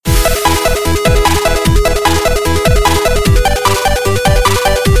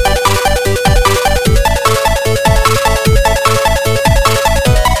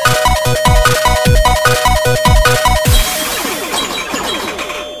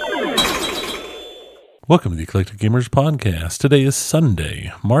Welcome to the Eclectic Gamers Podcast. Today is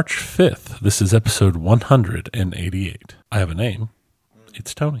Sunday, March 5th. This is episode 188. I have a name.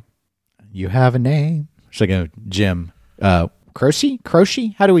 It's Tony. You have a name. Should I go Jim?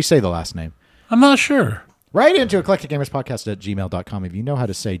 Croce? How do we say the last name? I'm not sure. Write into eclecticgamerspodcast@gmail.com if you know how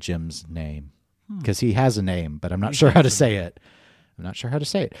to say Jim's name. Because he has a name, but I'm not sure how to say it.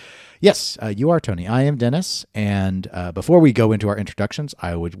 Yes, you are Tony. I am Dennis. And before we go into our introductions,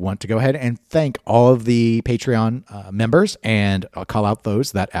 I would want to go ahead and thank all of the Patreon members, and I'll call out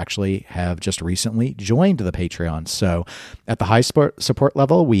those that actually have just recently joined the Patreon. So at the high support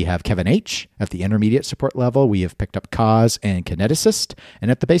level, we have Kevin H. At the intermediate support level, we have picked up Kaz and Kineticist. And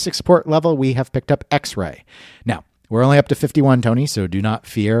at the basic support level, we have picked up X-Ray. Now, we're only up to 51, Tony, so do not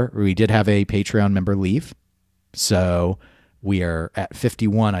fear. We did have a Patreon member leave. So we are at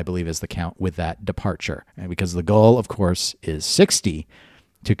 51, I believe, is the count with that departure. And because the goal, of course, is 60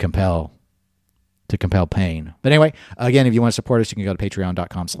 to compel pain. But anyway, again, if you want to support us, you can go to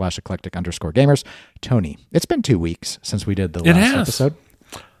patreon.com/eclectic_gamers. Tony, it's been 2 weeks since we did the last episode.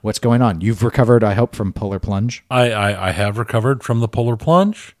 What's going on? You've recovered, I hope, from Polar Plunge. I have recovered from the Polar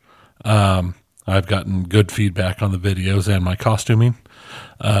Plunge. I've gotten good feedback on the videos and my costuming.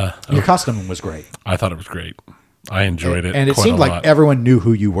 Your costuming was great. I thought it was great. I enjoyed it. And it seemed like everyone knew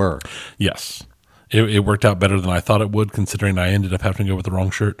who you were. Yes. It worked out better than I thought it would, considering I ended up having to go with the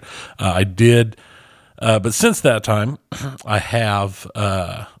wrong shirt. I did. But since that time, I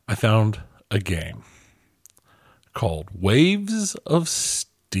found a game called Waves of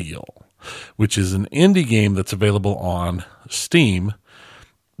Steel, which is an indie game that's available on Steam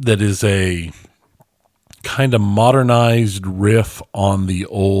that is a kind of modernized riff on the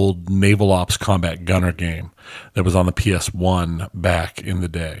old Naval Ops Combat Gunner game that was on the PS1 back in the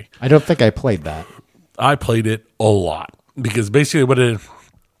day. I don't think I played that. I played it a lot because basically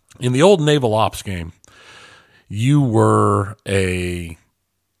in the old Naval Ops game, you were a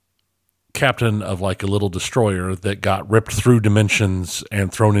captain of like a little destroyer that got ripped through dimensions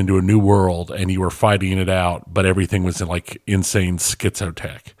and thrown into a new world, and you were fighting it out, but everything was in like insane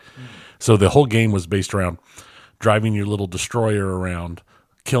schizotech. So the whole game was based around driving your little destroyer around,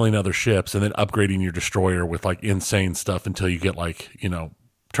 killing other ships, and then upgrading your destroyer with like insane stuff until you get like, end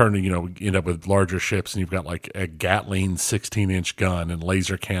up with larger ships, and you've got like a Gatling 16-inch gun and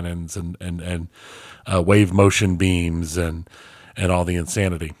laser cannons and wave motion beams and all the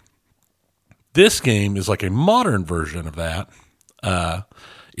insanity. This game is like a modern version of that.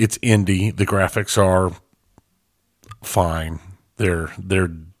 It's indie. The graphics are fine. They're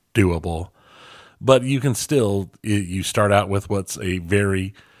doable, but you can you start out with what's a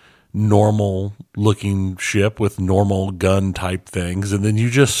very normal looking ship with normal gun type things, and then you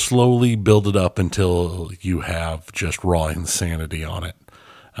just slowly build it up until you have just raw insanity on it.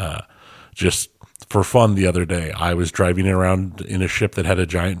 Just for fun, the other day I was driving around in a ship that had a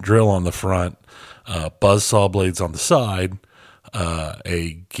giant drill on the front, buzzsaw blades on the side,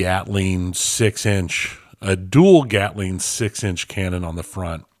 a dual Gatling 6-inch cannon on the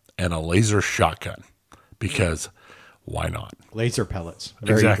front, and a laser shotgun, because why not? Laser pellets.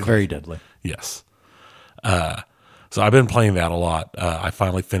 Exactly. Very deadly. Yes. So I've been playing that a lot. I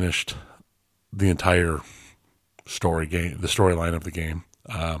finally finished the entire the storyline of the game.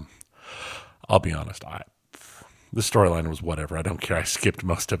 I'll be honest, the storyline was whatever. I don't care. I skipped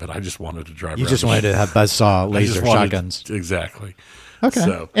most of it. I just wanted to drive around. You just wanted to have buzzsaw laser shotguns. Exactly. Okay.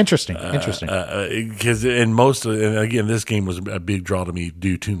 So, Interesting. Because and again, this game was a big draw to me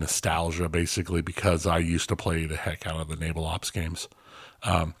due to nostalgia, basically, because I used to play the heck out of the Naval Ops games.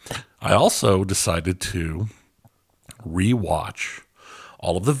 I also decided to rewatch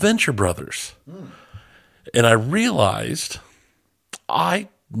all of the Venture Brothers, and I realized I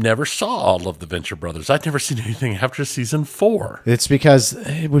never saw all of the Venture Brothers. I'd never seen anything after season 4. It's because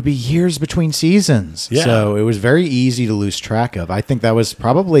it would be years between seasons. Yeah. So it was very easy to lose track of. I think that was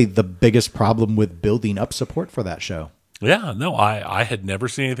probably the biggest problem with building up support for that show. Yeah, no, I had never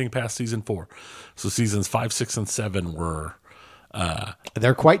seen anything past season 4. So seasons 5, 6, and 7 were...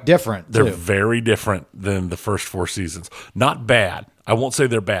 they're quite different, They're too. very different than the first 4 seasons. Not bad. I won't say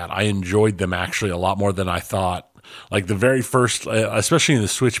they're bad. I enjoyed them actually a lot more than I thought. Like the very first, especially in the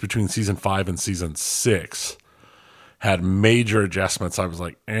switch between season 5 and season 6, had major adjustments. I was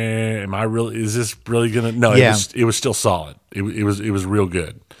like, is this really going to, no, yeah. It was still solid. It was real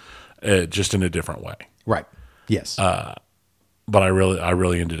good, just in a different way. Right. Yes. But I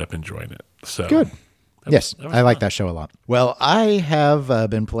really ended up enjoying it. So good. Yes, I fun. like that show a lot. Well, I have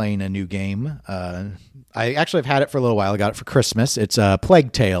been playing a new game. I actually have had it for a little while. I got it for Christmas. It's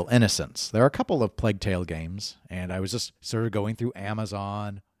Plague Tale: Innocence. There are a couple of Plague Tale games, and I was just sort of going through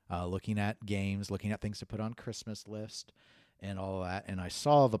Amazon. looking at games, looking at things to put on Christmas list and all of that. And I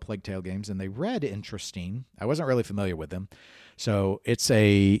saw the Plague Tale games, and they read interesting. I wasn't really familiar with them. So it's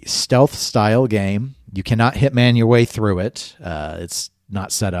a stealth style game. You cannot Hitman your way through it. It's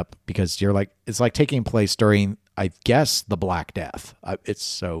not set up because it's like taking place during, I guess, the Black Death.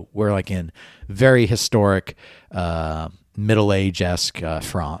 We're like in very historic, Middle Age-esque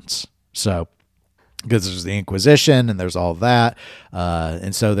France. So because there's the Inquisition and there's all that,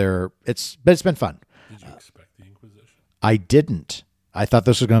 and so it's been fun. Did you expect the Inquisition? I didn't. I thought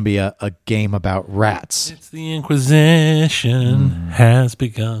this was going to be a game about rats. It's the Inquisition has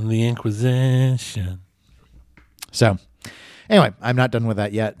begun. The Inquisition. So, anyway, I'm not done with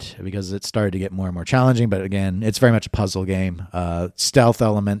that yet because it started to get more and more challenging. But again, it's very much a puzzle game, stealth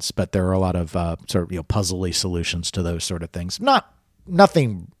elements, but there are a lot of sort of puzzly solutions to those sort of things.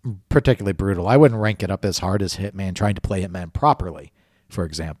 Nothing particularly brutal. I wouldn't rank it up as hard as Hitman, trying to play Hitman properly, for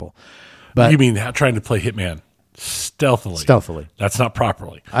example. But you mean trying to play Hitman stealthily? Stealthily. That's not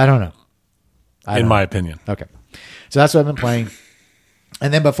properly. I don't know. In my opinion. Okay. So that's what I've been playing.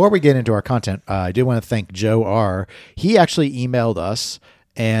 And then before we get into our content, I do want to thank Joe R. He actually emailed us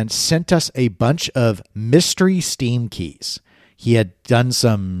and sent us a bunch of mystery Steam keys. He had done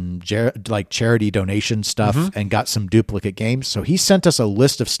some charity donation stuff and got some duplicate games. So he sent us a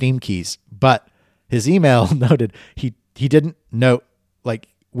list of Steam keys, but his email noted he didn't note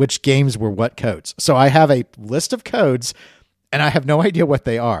which games were what codes. So I have a list of codes and I have no idea what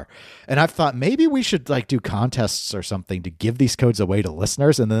they are. And I've thought maybe we should do contests or something to give these codes away to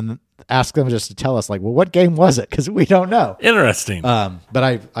listeners and then ask them just to tell us what game was it? Because we don't know. Interesting. But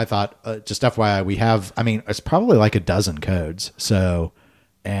I thought, just FYI, it's probably like a dozen codes. So,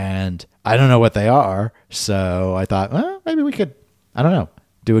 and I don't know what they are. So I thought, well, maybe we could, I don't know,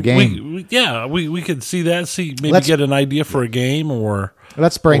 do a game. We could see that, get an idea for a game or...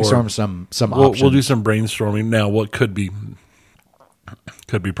 Let's brainstorm some options. We'll do some brainstorming. Now, what could be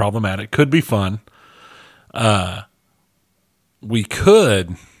problematic, could be fun. We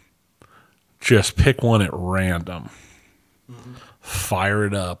could just pick one at random, fire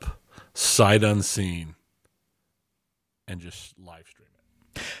it up, sight unseen, and just live stream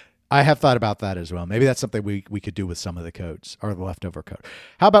it. I have thought about that as well. Maybe that's something we could do with some of the codes or the leftover code.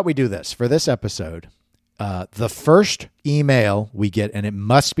 How about we do this for this episode? The first email we get, and it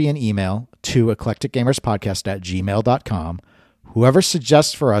must be an email to eclecticgamerspodcast@gmail.com. Whoever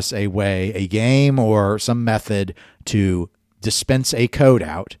suggests for us a game or some method to dispense a code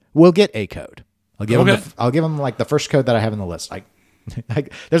out, will get a code. I'll give them the first code that I have in the list.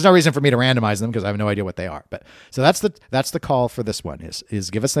 There's no reason for me to randomize them because I have no idea what they are. But so that's the call for this one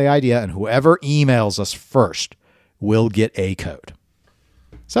is give us the idea, and whoever emails us first will get a code.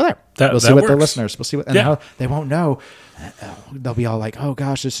 So there, we'll see what the listeners. We'll see what how they won't know. They'll be all like, "Oh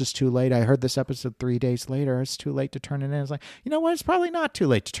gosh, this is too late. I heard this episode 3 days later. It's too late to turn it in." It's like, you know what? It's probably not too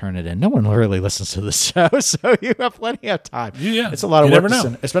late to turn it in. No one really listens to the show, so you have plenty of time. Yeah, it's a lot of work. Never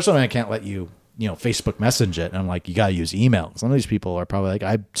know. Especially when I can't let you Facebook Message it. And I'm like, you got to use email. Some of these people are probably like,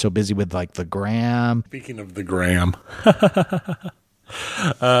 I'm so busy with the gram. Speaking of the gram,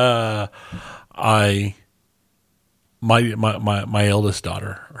 my eldest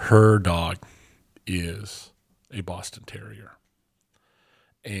daughter, her dog is a Boston Terrier,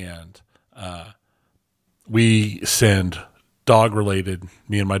 and we send dog-related.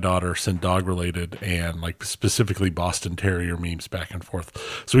 Me and my daughter send dog-related and specifically Boston Terrier memes back and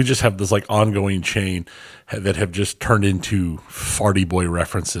forth. So we just have this ongoing chain that have just turned into farty boy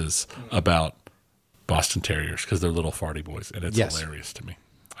references about Boston Terriers because they're little farty boys, and it's hilarious to me.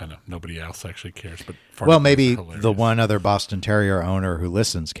 I know nobody else actually cares, but maybe the one other Boston Terrier owner who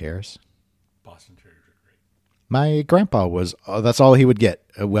listens cares. Boston Terriers are great. My grandpa was that's all he would get.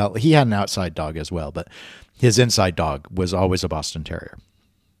 Well, he had an outside dog as well, but his inside dog was always a Boston Terrier.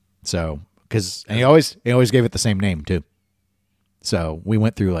 So, and he always gave it the same name too. So we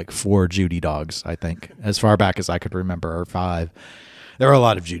went through 4 Judy dogs, I think, as far back as I could remember, or 5. There were a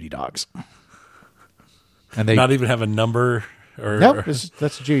lot of Judy dogs, and they not even have a number. No,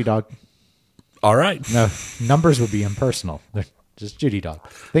 that's a Judy dog. All right. No, numbers would be impersonal. They're just Judy dog.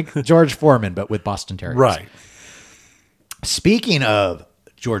 Think George Foreman, but with Boston Terriers. Right. Speaking of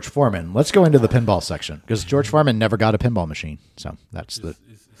George Foreman, let's go into the pinball section because George Foreman never got a pinball machine. So that's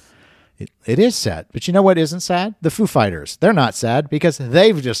it is sad. But you know what isn't sad? The Foo Fighters. They're not sad because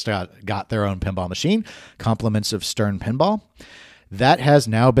they've just got their own pinball machine. Compliments of Stern Pinball. That has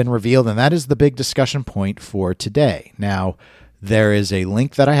now been revealed, and that is the big discussion point for today. Now, There is a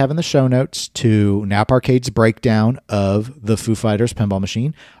link that I have in the show notes to Nap Arcade's breakdown of the Foo Fighters pinball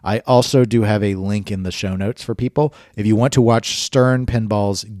machine. I also do have a link in the show notes for people if you want to watch Stern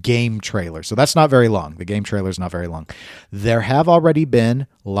Pinball's game trailer. So that's not very long. The game trailer is not very long. There have already been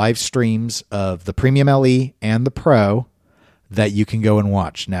live streams of the Premium LE and the Pro that you can go and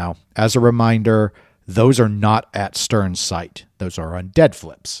watch. Now, as a reminder, those are not at Stern's site. Those are on Dead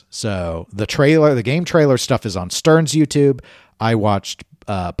Flips. So the game trailer stuff is on Stern's YouTube. I watched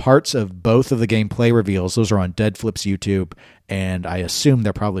parts of both of the gameplay reveals. Those are on Dead Flips YouTube, and I assume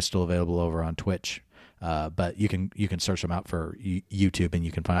they're probably still available over on Twitch. But you can search them out for YouTube, and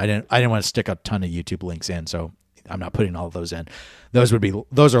you can find. I didn't want to stick a ton of YouTube links in, so I'm not putting all of those in. Those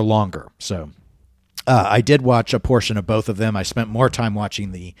are longer. So I did watch a portion of both of them. I spent more time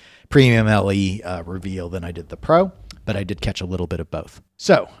watching the Premium LE reveal than I did the Pro, but I did catch a little bit of both.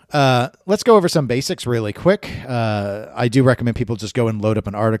 So let's go over some basics really quick. I do recommend people just go and load up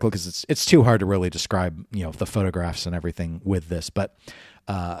an article because it's too hard to really describe, the photographs and everything with this. But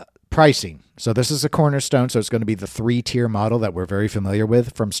pricing. So this is a Cornerstone, so it's going to be the 3-tier model that we're very familiar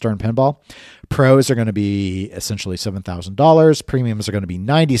with from Stern Pinball. Pros are going to be essentially $7,000. Premiums are going to be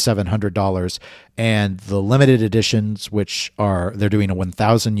 $9,700. And the limited editions, they're doing a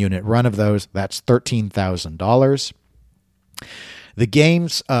 1,000 unit run of those, that's $13,000. The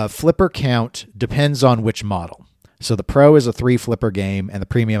game's flipper count depends on which model. So the Pro is a 3-flipper game and the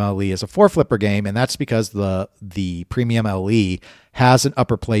Premium LE is a 4-flipper game, and that's because the Premium LE has an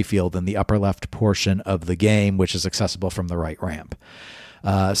upper playfield in the upper left portion of the game, which is accessible from the right ramp.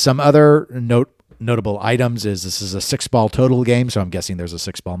 Some other notable items is this is a 6-ball total game, so I'm guessing there's a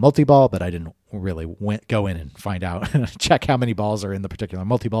 6-ball multi-ball, but I didn't really go in and find out, check how many balls are in the particular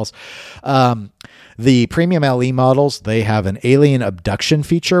multi-balls. The Premium LE models, they have an alien abduction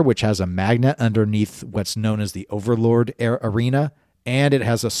feature, which has a magnet underneath what's known as the Overlord arena, and it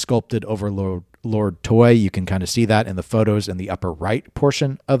has a sculpted Overlord toy. You can kind of see that in the photos in the upper right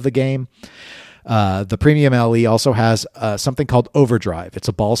portion of the game. The Premium LE also has something called Overdrive. It's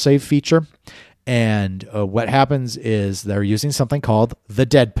a ball save feature. And what happens is they're using something called the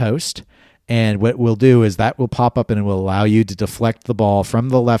dead post. And what we'll do is that will pop up and it will allow you to deflect the ball from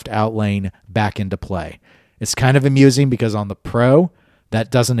the left out lane back into play. It's kind of amusing because on the Pro,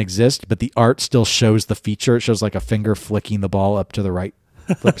 that doesn't exist, but the art still shows the feature. It shows like a finger flicking the ball up to the right.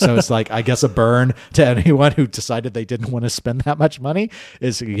 So it's like, I guess, a burn to anyone who decided they didn't want to spend that much money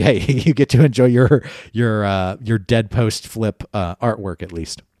is, hey, you get to enjoy your dead post flip artwork at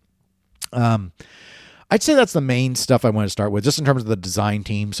least. I'd say that's the main stuff I want to start with, just in terms of the design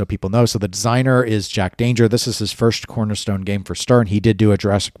team, so people know. So the designer is Jack Danger. This is his first Cornerstone game for Stern. He did do a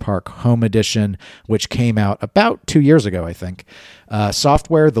Jurassic Park Home Edition, which came out about 2 years ago, I think.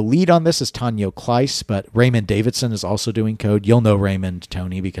 Software, the lead on this is Tanyo Kleiss, but Raymond Davidson is also doing code. You'll know Raymond,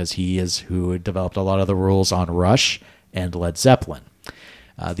 Tony, because he is who developed a lot of the rules on Rush and Led Zeppelin.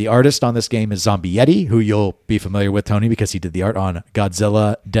 The artist on this game is Zombie Yeti, who you'll be familiar with, Tony, because he did the art on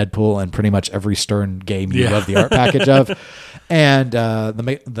Godzilla, Deadpool, and pretty much every Stern game you love the art package of. And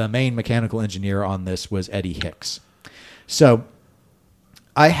the main mechanical engineer on this was Eddie Hicks. So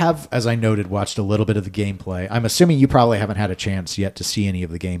I have, as I noted, watched a little bit of the gameplay. I'm assuming you probably haven't had a chance yet to see any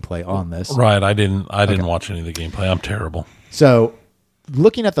of the gameplay on this. Right, I didn't watch any of the gameplay. I'm terrible. So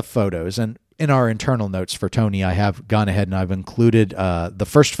looking at the photos, and in our internal notes for Tony, I have gone ahead and I've included the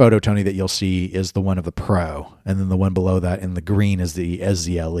first photo, Tony, that you'll see is the one of the Pro, and then the one below that in the green is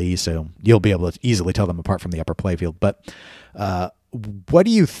the LE, so you'll be able to easily tell them apart from the upper playfield. But what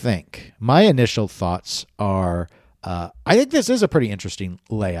do you think? My initial thoughts are, I think this is a pretty interesting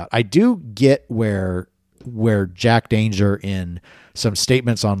layout. I do get where Jack Danger in some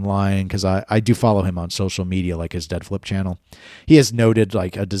statements online, because I do follow him on social media, like his Dead Flip channel. He has noted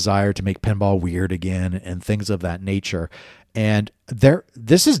like a desire to make pinball weird again and things of that nature. And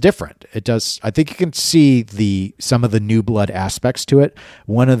this is different. It does. I think you can see some of the new blood aspects to it.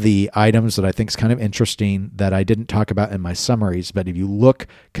 One of the items that I think is kind of interesting that I didn't talk about in my summaries, but if you look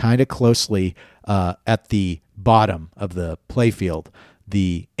kind of closely at the bottom of the playfield,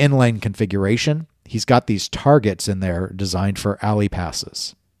 the inlane configuration, he's got these targets in there designed for alley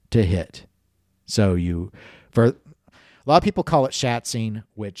passes to hit. So a lot of people call it Shatzing,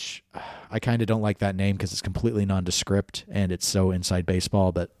 which I kind of don't like that name because it's completely nondescript and it's so inside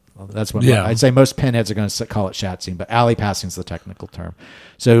baseball. But that's what I'd say most pinheads are going to call it Shatzing, but alley passing is the technical term.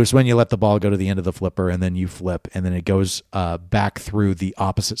 So it's when you let the ball go to the end of the flipper and then you flip and then it goes back through the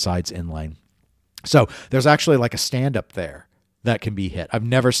opposite side's inlane. So there's actually like a stand up there that can be hit. I've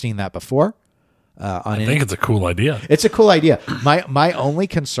never seen that before. I think it's a cool idea. It's a cool idea. My only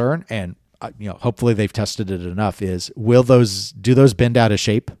concern, and hopefully they've tested it enough, is do those bend out of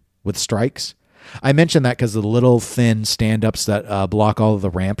shape with strikes? I mentioned that because of the little thin stand-ups that block all of the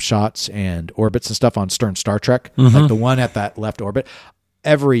ramp shots and orbits and stuff on Stern Star Trek, like the one at that left orbit.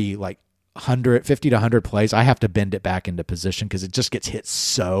 Every 50 to 100 plays, I have to bend it back into position because it just gets hit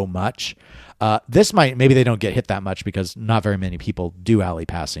so much. Maybe they don't get hit that much because not very many people do alley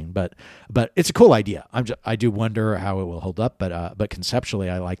passing, but it's a cool idea. I do wonder how it will hold up, but conceptually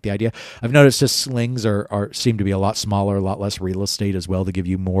I like the idea. I've noticed his slings seem to be a lot smaller, a lot less real estate as well, to give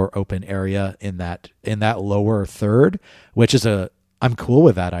you more open area in that lower third, which is I'm cool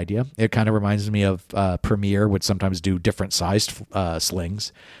with that idea. It kind of reminds me of Premiere would sometimes do different sized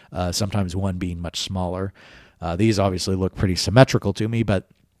slings, sometimes one being much smaller. These obviously look pretty symmetrical to me, but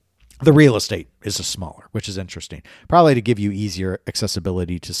the real estate is smaller, which is interesting, probably to give you easier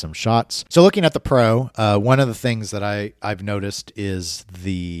accessibility to some shots. So looking at the Pro, one of the things that I've noticed is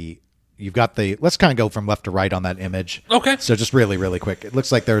you've got let's kind of go from left to right on that image. Okay. So just really, really quick. It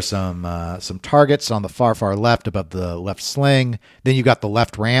looks like there's some targets on the far, far left above the left sling. Then you've got the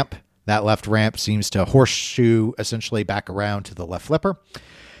left ramp. That left ramp seems to horseshoe essentially back around to the left flipper.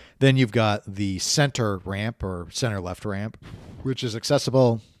 Then you've got the center ramp or center left ramp, which is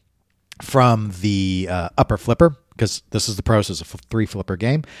accessible from the upper flipper, because this is the Pro, so it's a 3 flipper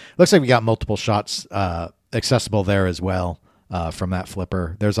game. Looks like we got multiple shots accessible there as well. From that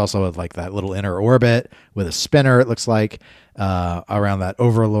flipper. There's also that little inner orbit with a spinner, it looks like, around that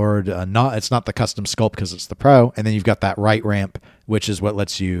Overlord. It's not the custom sculpt because it's the Pro. And then you've got that right ramp, which is what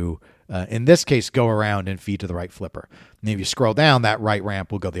lets you, in this case, go around and feed to the right flipper. And if you scroll down, that right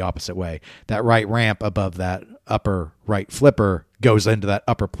ramp will go the opposite way. That right ramp above that upper right flipper goes into that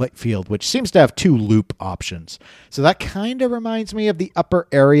upper plate field, which seems to have 2 loop options. So that kind of reminds me of the upper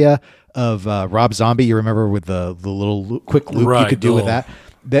area of Rob Zombie. You remember with the little quick loop you could do with that.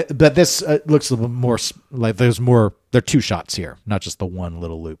 But this looks a little more like there are 2 shots here, not just the one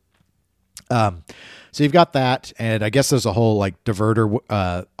little loop. So you've got that, and I guess there's a whole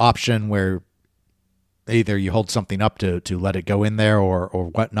diverter option where either you hold something up to let it go in there or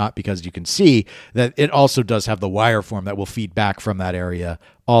whatnot, because you can see that it also does have the wire form that will feed back from that area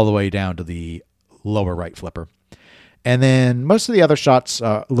all the way down to the lower right flipper. And then most of the other shots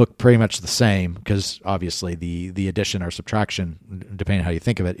look pretty much the same, because obviously the addition or subtraction, depending on how you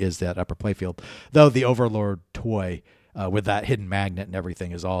think of it, is that upper playfield. Though the Overlord toy with that hidden magnet and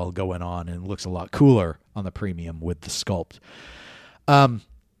everything is all going on and looks a lot cooler on the premium with the sculpt.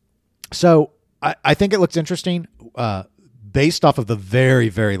 So I think it looks interesting. Based off of the very,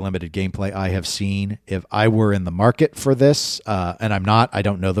 very limited gameplay I have seen, if I were in the market for this, and I'm not, I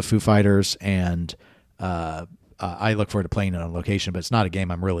don't know the Foo Fighters, and I look forward to playing it on location, but it's not a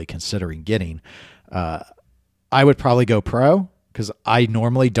game I'm really considering getting. I would probably go Pro, because I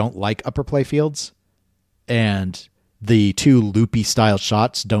normally don't like upper play fields, and the 2 loopy style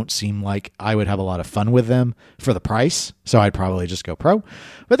shots don't seem like I would have a lot of fun with them for the price. So I'd probably just go Pro.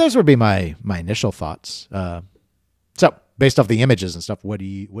 But those would be my initial thoughts. So based off the images and stuff, what do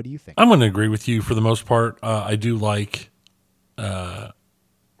you think? I'm going to agree with you for the most part. I do like the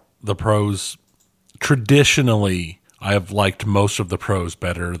Pros. Traditionally, I have liked most of the Pros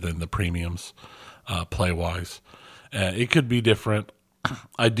better than the premiums, play wise. It could be different.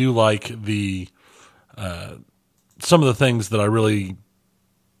 I do like the some of the things that I really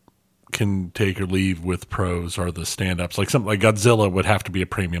can take or leave with Pros are the stand-ups. Like something like Godzilla would have to be a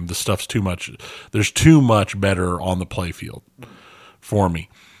premium. The stuff's too much. There's too much better on the playfield for me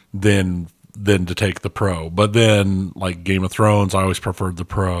than to take the Pro. But then, like Game of Thrones, I always preferred the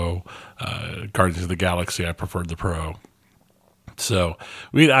Pro. Guardians of the Galaxy, I preferred the Pro. So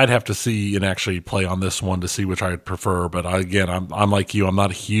I'd have to see and actually play on this one to see which I'd prefer. But I'm like you. I'm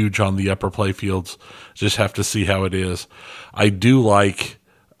not huge on the upper play fields. Just have to see how it is. I do like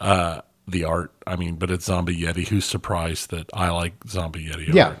the art. I mean, but it's Zombie Yeti. Who's surprised that I like Zombie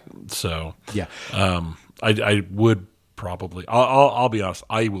Yeti art? So yeah, I would probably. I'll be honest.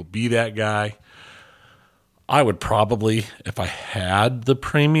 I will be that guy. I would probably, if I had the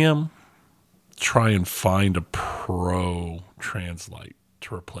premium, try and find a Pro Translite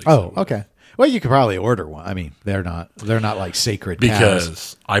to replace it with. Okay. Well, you could probably order one. I mean, they're not like sacred because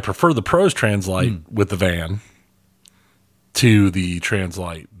cows. I prefer the Pros Translite with the van to the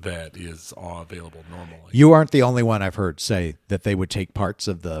Translite that is available normally. You aren't the only one I've heard say that they would take parts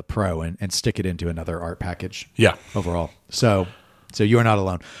of the Pro and stick it into another art package. Yeah. Overall. So you are not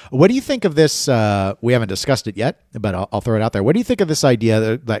alone. What do you think of this? We haven't discussed it yet, but I'll throw it out there. What do you think of this idea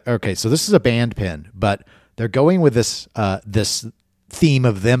that, like, okay, so this is a band pin, but they're going with this theme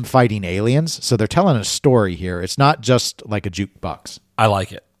of them fighting aliens. So they're telling a story here. It's not just like a jukebox. I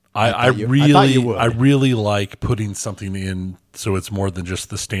like it. I thought you would. really like putting something in so it's more than just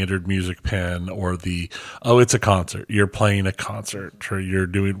the standard music pen or it's a concert. You're playing a concert or you're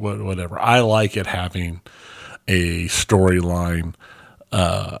doing whatever. I like it having a storyline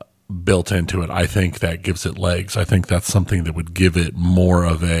built into it. I think that gives it legs. I think that's something that would give it more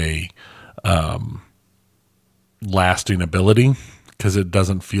of a lasting ability, because it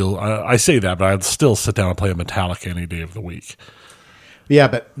doesn't feel. I say that, but I'd still sit down and play a Metallica any day of the week. Yeah,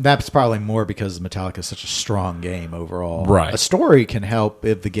 but that's probably more because Metallica is such a strong game overall. Right. A story can help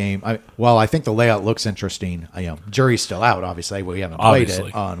if the game. I think the layout looks interesting. Jury's still out. Obviously, we haven't played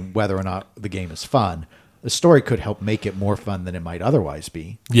it on whether or not the game is fun. The story could help make it more fun than it might otherwise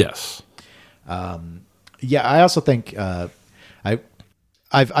be. Yes. Yeah, I also think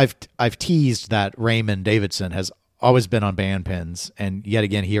I've teased that Raymond Davidson has always been on band pins, and yet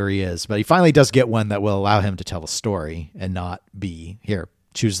again here he is. But he finally does get one that will allow him to tell a story and not be here.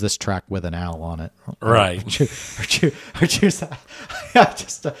 Choose this track with an owl on it, right? Or choose that. Yeah,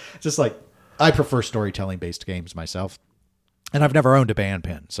 just like I prefer storytelling based games myself, and I've never owned a band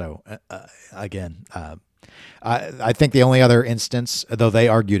pin. So again. I think the only other instance, though they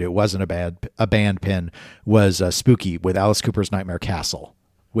argued it wasn't a band pin, was Spooky with Alice Cooper's Nightmare Castle,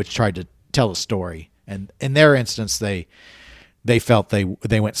 which tried to tell a story. And in their instance, they felt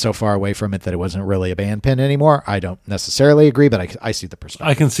they went so far away from it that it wasn't really a band pin anymore. I don't necessarily agree, but I see the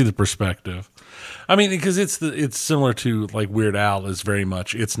perspective. I can see the perspective. I mean, because it's similar to like Weird Al is very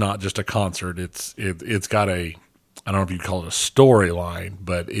much. It's not just a concert. It's got a. I don't know if you'd call it a storyline,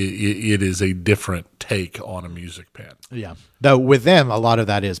 but it is a different take on a music pen. Yeah. Though with them, a lot of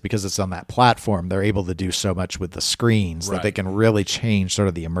that is because it's on that platform, they're able to do so much with the screens that they can really change sort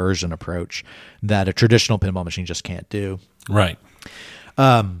of the immersion approach that a traditional pinball machine just can't do. Right.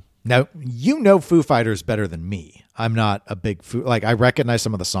 Now, Foo Fighters better than me. I'm not a big I recognize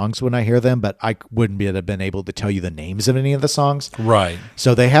some of the songs when I hear them, but I wouldn't have been able to tell you the names of any of the songs. Right.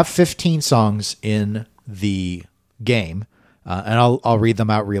 So they have 15 songs in the game, and I'll read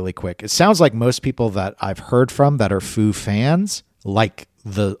them out really quick. It sounds like most people that I've heard from that are Foo fans like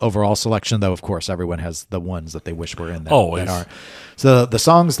the overall selection, though of course everyone has the ones that they wish were in there. Always. That are. So the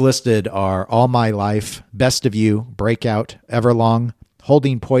songs listed are All My Life, Best of You, Breakout, Everlong,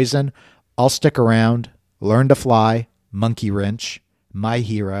 Holding Poison, I'll Stick Around, Learn to Fly, Monkey Wrench, My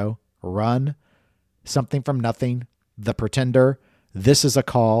Hero, Run, Something from Nothing, The Pretender, This Is a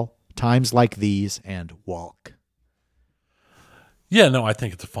Call, Times Like These, and Walk. Yeah, no, I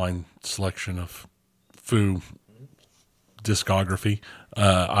think it's a fine selection of Foo discography.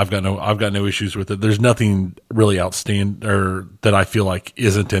 I've got no issues with it. There's nothing really outstanding or that I feel like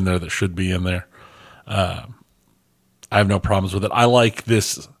isn't in there that should be in there. I have no problems with it. I like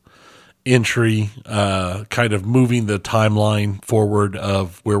this entry, kind of moving the timeline forward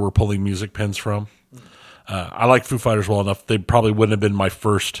of where we're pulling music pens from. I like Foo Fighters well enough. They probably wouldn't have been my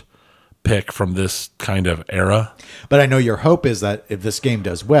first pick from this kind of era. But I know your hope is that if this game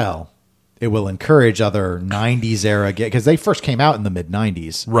does well, it will encourage other 90s era because they first came out in the mid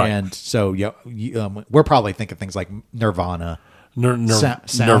 90s. Right. And so we're probably thinking things like Nirvana, Nirvana,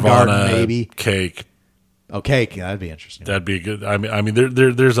 Soundgarden, maybe Cake. Oh, Cake. Yeah, that'd be interesting. That'd be good. I mean,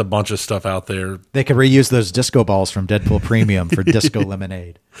 there's a bunch of stuff out there. They could reuse those disco balls from Deadpool Premium for Disco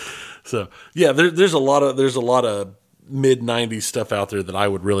Lemonade. So yeah, there's a lot of mid 90s stuff out there that I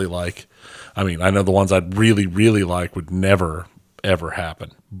would really like. I mean, I know the ones I'd really, really like would never, ever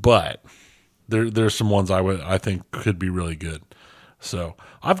happen. But there's some ones I think could be really good. So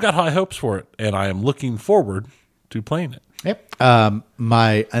I've got high hopes for it, and I am looking forward to playing it. Yep. And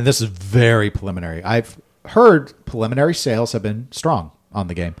this is very preliminary. I've heard preliminary sales have been strong on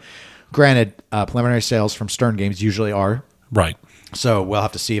the game. Granted, preliminary sales from Stern Games usually are. Right. So we'll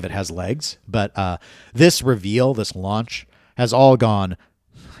have to see if it has legs. But this reveal, this launch, has all gone,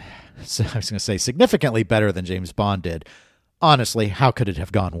 I was going to say, significantly better than James Bond did. Honestly, how could it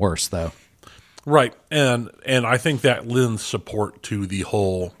have gone worse, though? Right. And I think that lends support to the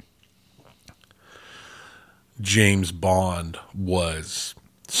whole James Bond was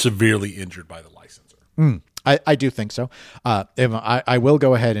severely injured by the licensor. I do think so. I will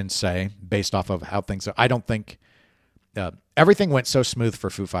go ahead and say, based off of how things are, I don't think everything went so smooth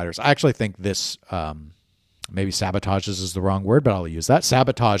for Foo Fighters. I actually think this maybe sabotages is the wrong word, but I'll use that.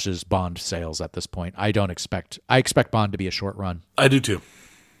 Sabotages Bond sales at this point. I expect Bond to be a short run. I do too.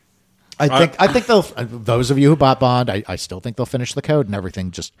 I think they'll. Those of you who bought Bond, I still think they'll finish the code and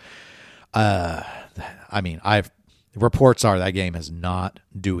everything. Just, reports are that game is not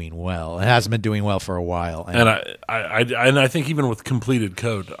doing well. It hasn't been doing well for a while, and I think even with completed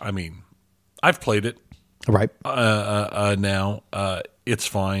code, I mean, I've played it. Right. Now. It's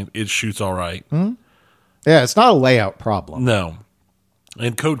fine. It shoots all right. Yeah, it's not a layout problem. No.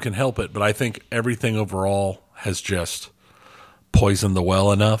 And code can help it, but I think everything overall has just poisoned the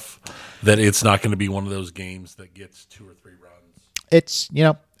well enough that it's not going to be one of those games that gets 2 or 3 runs. It's,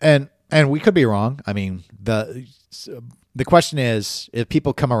 and we could be wrong. I mean, the question is, if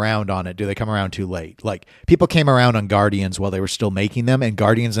people come around on it, do they come around too late? Like, people came around on Guardians while they were still making them, and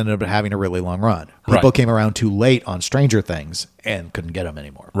Guardians ended up having a really long run. People came around too late on Stranger Things and couldn't get them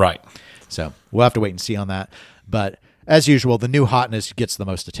anymore. Right. So we'll have to wait and see on that. But as usual, the new hotness gets the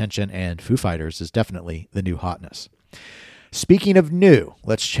most attention, and Foo Fighters is definitely the new hotness. Speaking of new,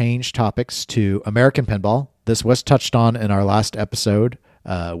 let's change topics to American Pinball. This was touched on in our last episode.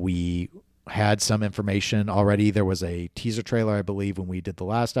 We had some information already. There was a teaser trailer, I believe, when we did the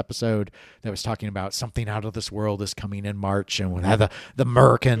last episode that was talking about something out of this world is coming in March, and we had the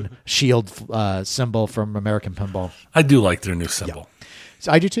American shield symbol from American Pinball. I do like their new symbol. Yeah.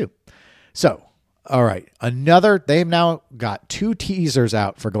 So I do too. So, all right. They've now got 2 teasers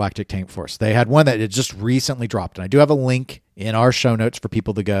out for Galactic Tank Force. They had one that had just recently dropped, and I do have a link in our show notes for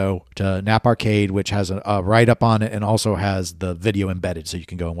people to go to Nap Arcade, which has a write-up on it and also has the video embedded, so you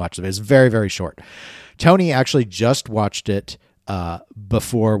can go and watch it. It's very, very short. Tony actually just watched it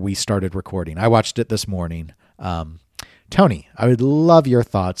before we started recording. I watched it this morning. Tony, I would love your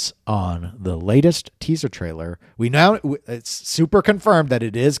thoughts on the latest teaser trailer. It's super confirmed that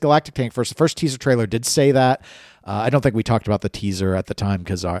it is Galactic Tank Force. The first teaser trailer did say that. I don't think we talked about the teaser at the time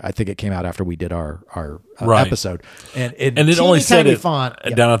because I think it came out after we did our episode. And it only said it font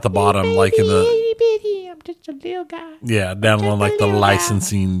down at the bottom, like in the... I'm just a little guy. Yeah, down on like the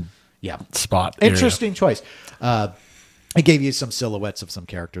licensing spot area. Interesting choice. It gave you some silhouettes of some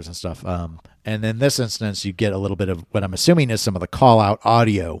characters and stuff. And in this instance, you get a little bit of what I'm assuming is some of the call-out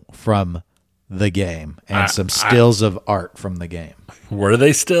audio from the game and some stills of art from the game. Were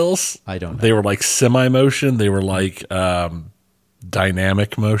they stills? I don't know. They were like semi-motion. They were like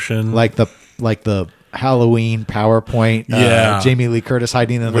dynamic motion. Like the Halloween PowerPoint. Jamie Lee Curtis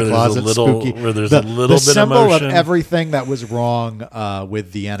hiding in the closet. Spooky. Where there's a little bit of symbol motion. of everything that was wrong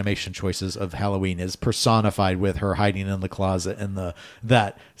with the animation choices of Halloween is personified with her hiding in the closet and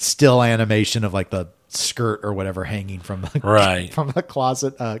that still animation of like the skirt or whatever hanging from the from the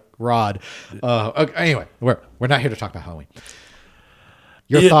closet rod. Okay, anyway, we're not here to talk about Halloween.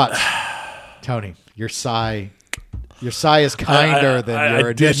 Your thoughts, Tony? Your sigh. Your sigh is kinder than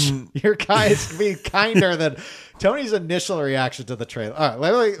your initial. Your sigh is being kinder than Tony's initial reaction to the trailer. All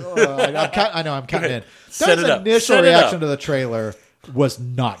right, I know I'm cutting in. Tony's initial reaction to the trailer was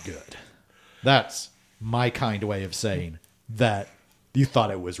not good. That's my kind way of saying that you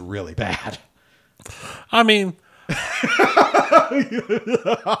thought it was really bad. I mean,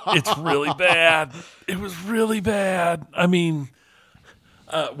 it's really bad. It was really bad. I mean,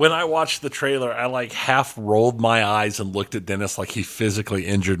 when I watched the trailer, I like half rolled my eyes and looked at Dennis like he physically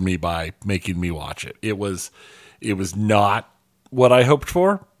injured me by making me watch it. It was not what I hoped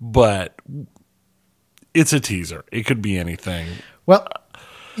for, but it's a teaser. It could be anything. Well,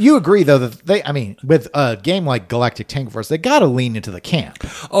 you agree though that with a game like Galactic Tank Force, they got to lean into the camp.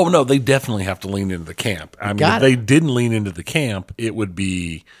 Oh no, they definitely have to lean into the camp. I mean, if they didn't lean into the camp, it would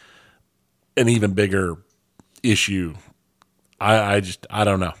be an even bigger issue. I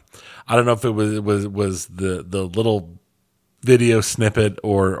don't know. I don't know if it was the little video snippet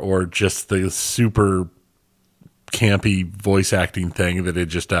or just the super campy voice acting thing that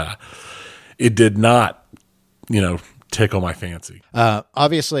it did not, tickle my fancy.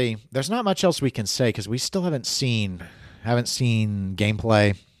 Obviously, there's not much else we can say because we still haven't seen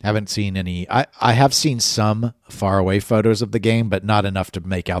gameplay. Haven't seen any. I have seen some far away photos of the game, but not enough to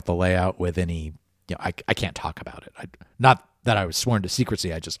make out the layout with any. I can't talk about it. Not that I was sworn to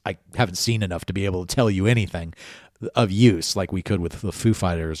secrecy. I haven't seen enough to be able to tell you anything of use like we could with the Foo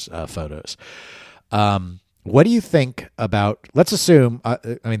Fighters photos. What do you think about, let's assume,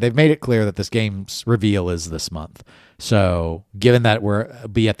 they've made it clear that this game's reveal is this month. So given that we'll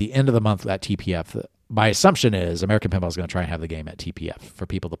be at the end of the month at TPF, my assumption is American Pinball is going to try and have the game at TPF for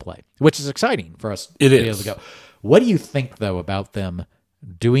people to play, which is exciting for us to be able to go. What do you think, though, about them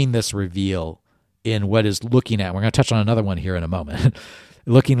doing this reveal in what is looking at, we're going to touch on another one here in a moment,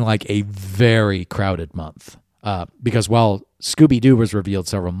 looking like a very crowded month? Because while Scooby-Doo was revealed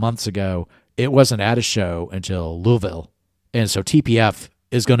several months ago, it wasn't at a show until Louisville. And so TPF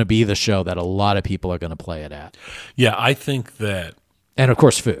is going to be the show that a lot of people are going to play it at. Yeah, I think that. And of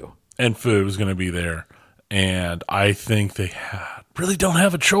course, Foo. And Foo is going to be there. And I think they really don't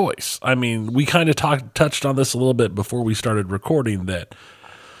have a choice. I mean, we kind of touched on this a little bit before we started recording that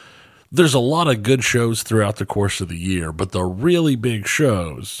there's a lot of good shows throughout the course of the year, but the really big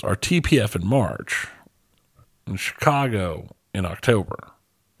shows are TPF in March and Chicago in October.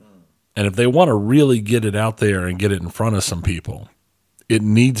 And if they want to really get it out there and get it in front of some people, it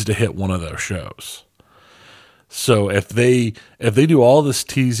needs to hit one of those shows. So if they do all this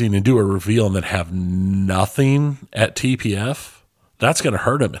teasing and do a reveal and then have nothing at TPF, that's going to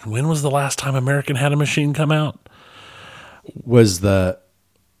hurt them. And when was the last time American had a machine come out? Was the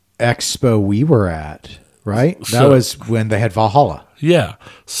expo we were at, right? That was when they had Valhalla. Yeah.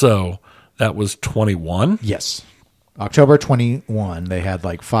 So that was 21. Yes. October 21. They had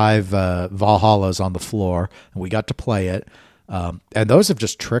like 5 Valhallas on the floor, and we got to play it. And those have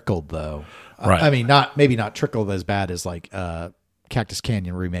just trickled, though. Right. I mean, maybe not trickled as bad as like Cactus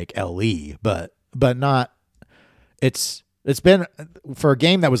Canyon Remake LE, but not. It's been, for a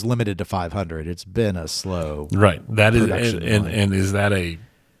game that was limited to 500. It's been a slow, right. That is, production and is that a,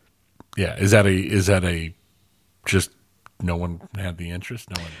 yeah, is that a just no one had the interest,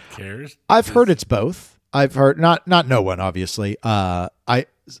 no one cares? I've heard it's both. I've heard not no one, obviously. I've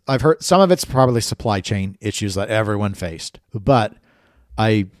heard some of it's probably supply chain issues that everyone faced, but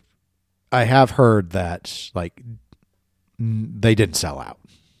I have heard that like they didn't sell out.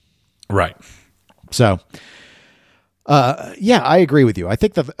 Right. So, yeah, I agree with you. I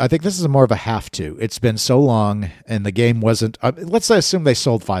think this is more of a have to. It's been so long, and the game wasn't. Let's assume they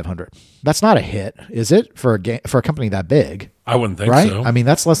sold 500. That's not a hit, is it, for a company that big? I wouldn't think right? so. I mean,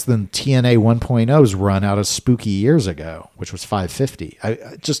 that's less than TNA 1.0's run out of Spooky years ago, which was 550.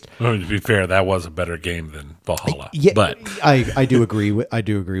 Well, to be fair, that was a better game than Valhalla. Yeah, but I do agree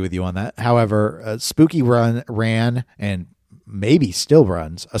with you on that. However, Spooky ran and maybe still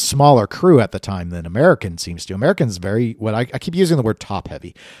runs a smaller crew at the time than American seems to. American's very, what I keep using the word top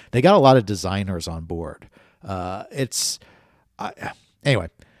heavy. They got a lot of designers on board. Anyway,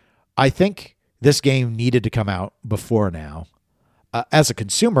 I think this game needed to come out before now. As a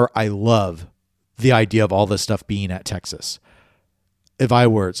consumer, I love the idea of all this stuff being at Texas. If I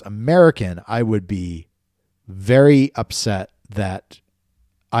were American, I would be very upset that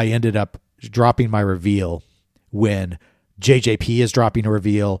I ended up dropping my reveal when JJP is dropping a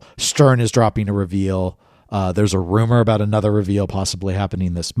reveal, Stern is dropping a reveal. There's a rumor about another reveal possibly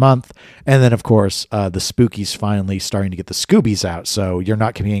happening this month. And then, of course, the Spookies finally starting to get the Scoobies out. So you're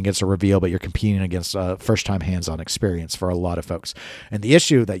not competing against a reveal, but you're competing against a first-time hands-on experience for a lot of folks. And the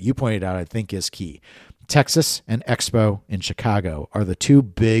issue that you pointed out, I think, is key. Texas and Expo in Chicago are the two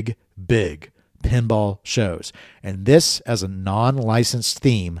big pinball shows. And this, as a non-licensed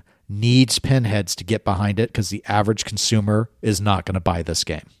theme, needs Pinheads to get behind it because the average consumer is not going to buy this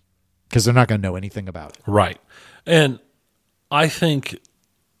game because they're not going to know anything about it. Right. And I think,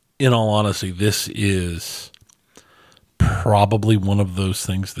 in all honesty, this is probably one of those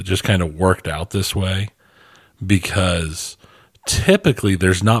things that just kind of worked out this way because typically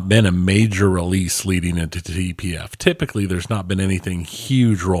there's not been a major release leading into TPF. Typically there's not been anything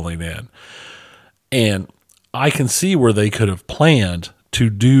huge rolling in. And I can see where they could have planned to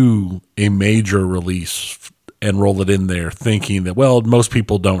do a major release and roll it in there thinking that, well, most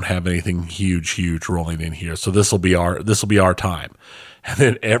people don't have anything huge rolling in here. So this will be our time. And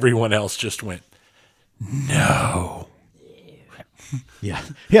then everyone else just went, no. Yeah.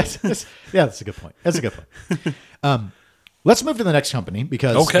 Yes. Yeah, that's a good point. Let's move to the next company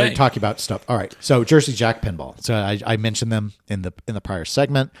because we're talking about stuff. All right. So Jersey Jack Pinball. So I mentioned them in the prior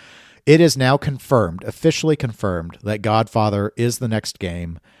segment. It is now officially confirmed, that Godfather is the next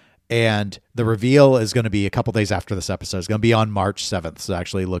game, and the reveal is going to be a couple days after this episode. It's going to be on March 7th, so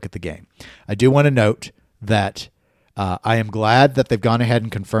actually look at the game. I do want to note that I am glad that they've gone ahead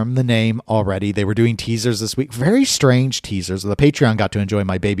and confirmed the name already. They were doing teasers this week, very strange teasers. The Patreon got to enjoy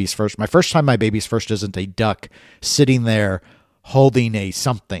My Baby's First. My first time My Baby's First isn't a duck sitting there holding a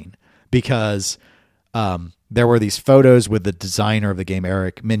something, because there were these photos with the designer of the game,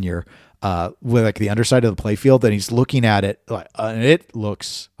 Eric Minier, with like the underside of the playfield, and he's looking at it, and it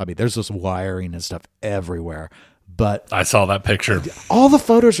looks, I mean, there's this wiring and stuff everywhere. But I saw that picture. All the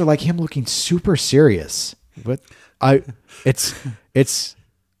photos are like him looking super serious. But it's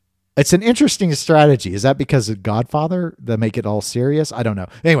an interesting strategy. Is that because of Godfather that make it all serious? I don't know.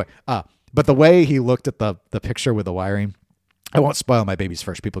 Anyway, but the way he looked at the picture with the wiring, I won't spoil My Baby's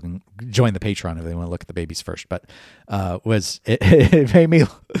First. People can join the Patreon if they want to look at the Baby's First. But it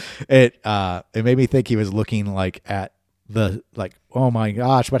made me think he was looking like at the, like, oh my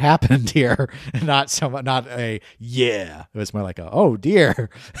gosh, what happened here? Not a yeah. It was more like a oh dear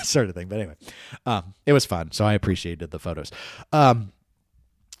sort of thing. But anyway, it was fun, so I appreciated the photos.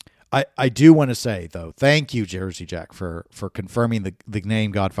 I do want to say, though, thank you, Jersey Jack, for confirming the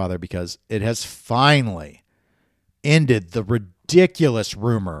name Godfather, because it has finally ended the ridiculous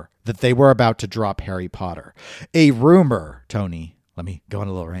rumor that they were about to drop Harry Potter. A rumor, Tony, let me go on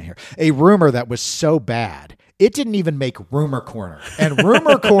a little rant here. A rumor that was so bad, it didn't even make Rumor Corner. And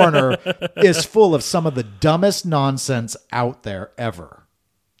Rumor Corner is full of some of the dumbest nonsense out there ever.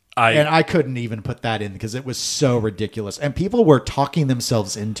 And I couldn't even put that in because it was so ridiculous. And people were talking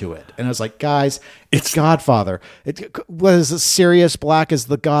themselves into it. And I was like, guys, it's Godfather. It was Sirius Black as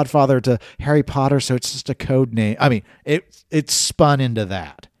the Godfather to Harry Potter, so it's just a code name. I mean, it spun into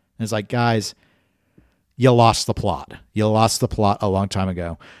that. And it's like, guys, you lost the plot. You lost the plot a long time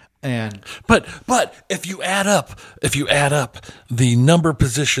ago. And but if you add up the number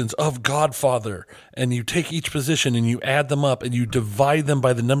positions of Godfather, and you take each position and you add them up and you divide them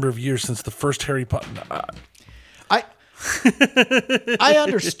by the number of years since the first Harry Potter, I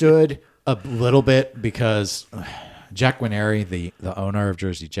understood a little bit because Jack Winery, the owner of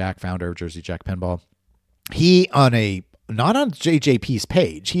Jersey Jack, founder of Jersey Jack Pinball, he not on JJP's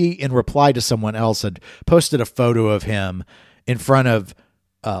page, he in reply to someone else had posted a photo of him in front of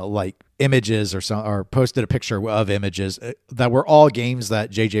like images or posted a picture of images that were all games that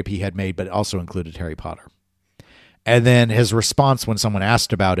JJP had made, but also included Harry Potter. And then his response when someone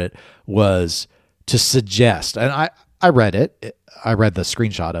asked about it was to suggest, and I read it. I read the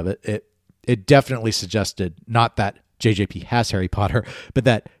screenshot of it. It definitely suggested not that JJP has Harry Potter, but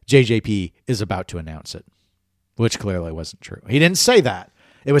that JJP is about to announce it, which clearly wasn't true. He didn't say that.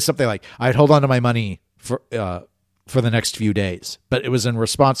 It was something like, I'd hold on to my money for the next few days, but it was in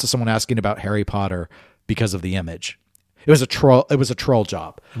response to someone asking about Harry Potter because of the image. It was a troll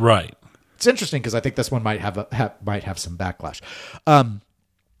job. Right. It's interesting because I think this one might have some backlash.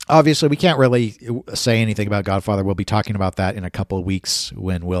 Obviously, we can't really say anything about Godfather. We'll be talking about that in a couple of weeks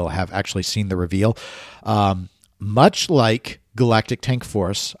when we'll have actually seen the reveal. Much like Galactic Tank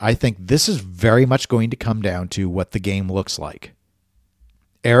Force, I think this is very much going to come down to what the game looks like.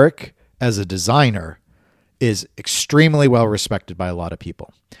 Eric, as a designer, is extremely well respected by a lot of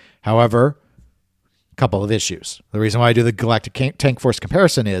people. However, a couple of issues. The reason why I do the Galactic Tank Force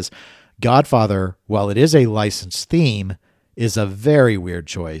comparison is Godfather, while it is a licensed theme, is a very weird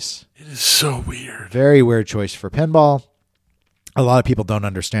choice. It is so weird. Very weird choice for pinball. A lot of people don't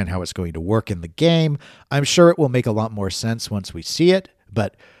understand how it's going to work in the game. I'm sure it will make a lot more sense once we see it,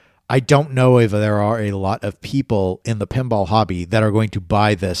 but I don't know if there are a lot of people in the pinball hobby that are going to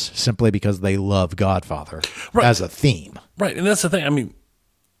buy this simply because they love Godfather as a theme. Right. And that's the thing. I mean,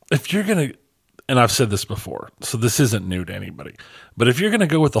 if you're going to, and I've said this before, so this isn't new to anybody, but if you're going to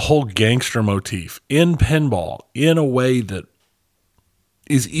go with the whole gangster motif in pinball in a way that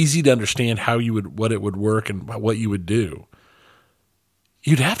is easy to understand what it would work and what you would do,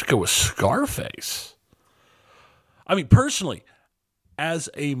 you'd have to go with Scarface. I mean, personally, as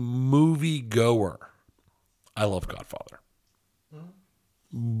a movie goer, I love Godfather.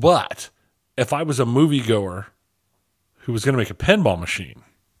 But if I was a movie goer who was going to make a pinball machine,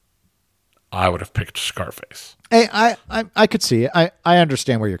 I would have picked Scarface. Hey, I could see it. I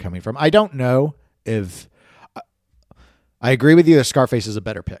understand where you're coming from. I don't know if I agree with you that Scarface is a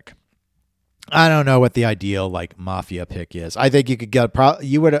better pick. I don't know what the ideal like mafia pick is. I think you could get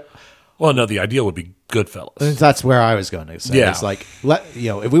Well, no, the ideal would be Goodfellas. That's where I was going to say. Yeah. It's like,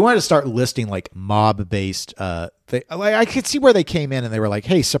 if we wanted to start listing like mob-based, I could see where they came in and they were like,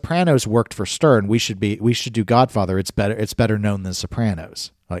 "Hey, Sopranos worked for Stern. We should do Godfather. It's better known than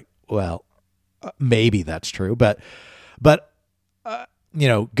Sopranos." Like, well, maybe that's true, but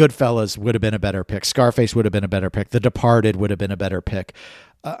Goodfellas would have been a better pick. Scarface would have been a better pick. The Departed would have been a better pick.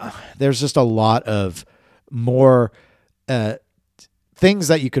 There's just a lot of more things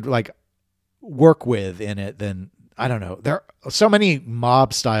that you could like work with in it than, I don't know. There are so many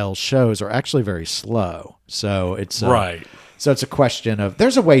mob style shows are actually very slow. So it's right. So it's a question of,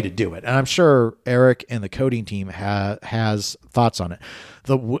 there's a way to do it. And I'm sure Eric and the coding team has thoughts on it.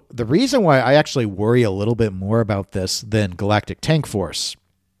 The reason why I actually worry a little bit more about this than Galactic Tank Force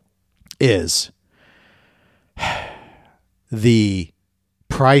is the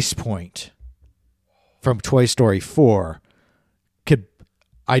price point from Toy Story 4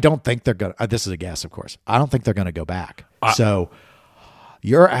 I don't think they're going to, this is a guess, of course. I don't think they're going to go back. So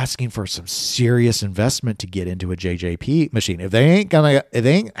you're asking for some serious investment to get into a JJP machine. If they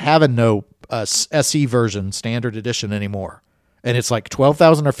ain't having no SE version standard edition anymore, and it's like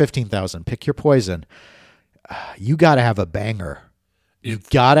 12,000 or 15,000, pick your poison. You got to have a banger. You've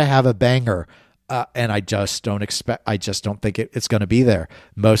got to have a banger. And I just don't think it's going to be there.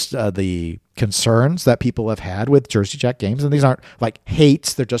 Most of the concerns that people have had with Jersey Jack games, and these aren't like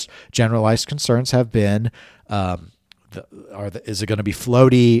hates, they're just generalized concerns, have been, is it going to be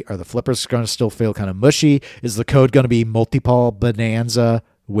floaty? Are the flippers going to still feel kind of mushy? Is the code going to be multi-paw bonanza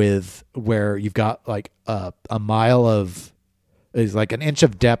with where you've got like a mile of, is like an inch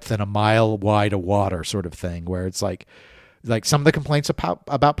of depth and a mile wide of water sort of thing, where it's like some of the complaints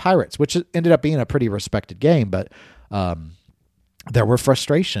about Pirates, which ended up being a pretty respected game, but there were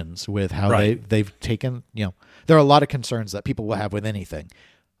frustrations with how they've taken, there are a lot of concerns that people will have with anything.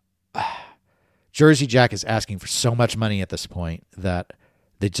 Jersey Jack is asking for so much money at this point that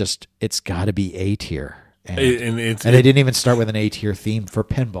it's got to be A tier. And they didn't even start with an A tier theme for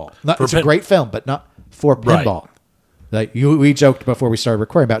pinball. It's a great film, but not for pinball. Like we joked before we started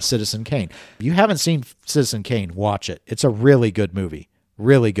recording about Citizen Kane. If you haven't seen Citizen Kane, watch it. It's a really good movie.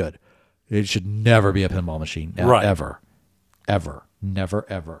 Really good. It should never be a pinball machine. Ever. Never,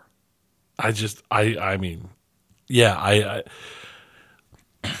 ever.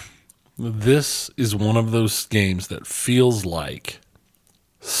 This is one of those games that feels like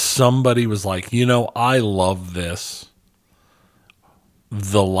somebody was like, I love this.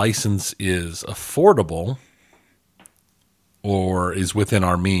 The license is affordable or is within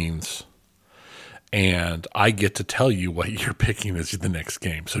our means, and I get to tell you what you're picking as the next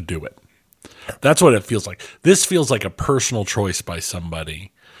game, so do it. That's what it feels like. This feels like a personal choice by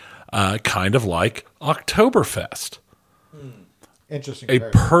somebody, kind of like Oktoberfest. Interesting. A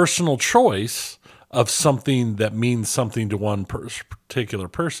personal choice of something that means something to one particular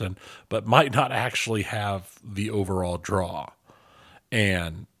person, but might not actually have the overall draw.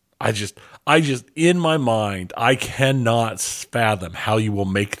 And I just in my mind, I cannot fathom how you will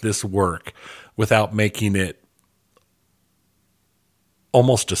make this work without making it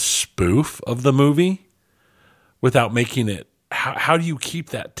almost a spoof of the movie, without making it, how do you keep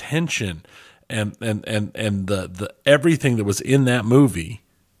that tension and the everything that was in that movie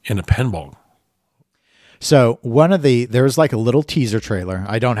in a pinball? So there was like a little teaser trailer.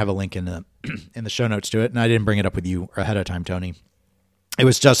 I don't have a link in the show notes to it, and I didn't bring it up with you ahead of time, Tony. It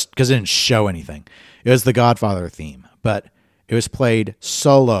was just because it didn't show anything. It was the Godfather theme, but it was played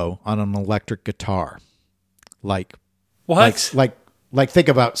solo on an electric guitar. Like what? Like think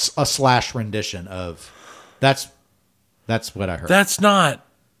about a Slash rendition of that's what I heard. That's not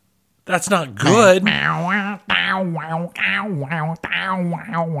good. That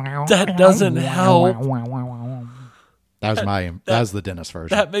doesn't help. That was the Dennis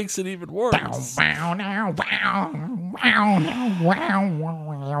version. That makes it even worse.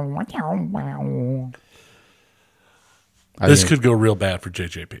 This could go real bad for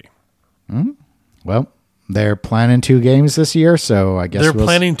JJP. Well, they're planning 2 games this year, so I guess they're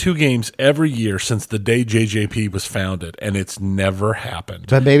planning 2 games every year since the day JJP was founded, and it's never happened.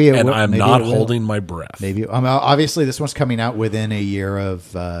 But maybe it will. I'm not holding my breath. Maybe obviously this one's coming out within a year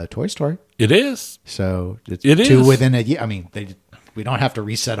of Toy Story. It is. So it's it 2 is. within a year. I mean, we don't have to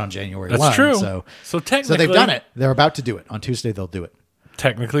reset on January 1. That's true. So technically, they've done it. They're about to do it. On Tuesday, they'll do it.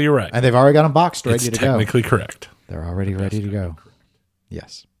 Technically, you're right. And they've already got them boxed, ready to go. Technically correct. They're already ready to go.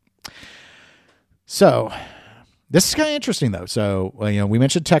 Yes. So this is kind of interesting, though. So, we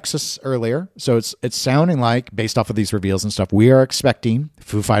mentioned Texas earlier. So it's sounding like, based off of these reveals and stuff, we are expecting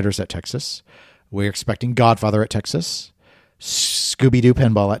Foo Fighters at Texas. We're expecting Godfather at Texas. Scooby-Doo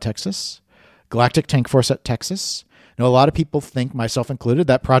Pinball at Texas. Galactic Tank Force at Texas. Now, a lot of people think, myself included,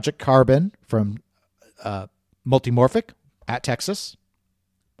 that Project Carbon from Multimorphic at Texas.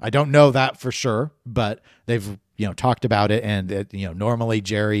 I don't know that for sure, but they've talked about it, and normally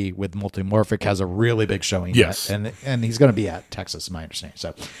Jerry with Multimorphic has a really big showing. Yes, and he's going to be at Texas, my understanding.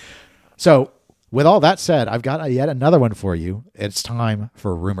 So with all that said, I've got yet another one for you. It's time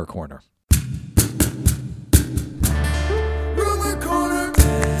for Rumor Corner.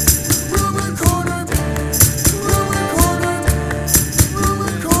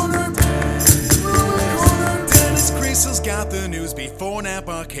 Got the news before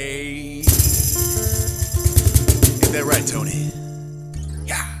Napa Cave. Is that right, Tony?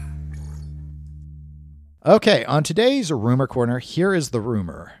 Yeah. Okay, on today's Rumor Corner, here is the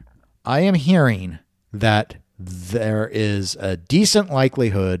rumor. I am hearing that there is a decent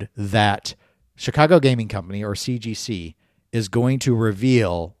likelihood that Chicago Gaming Company, or CGC, is going to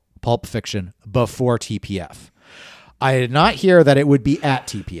reveal Pulp Fiction before TPF. I did not hear that it would be at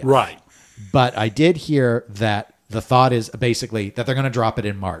TPF. Right. But I did hear that the thought is basically that they're going to drop it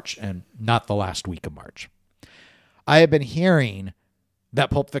in March and not the last week of March. I have been hearing that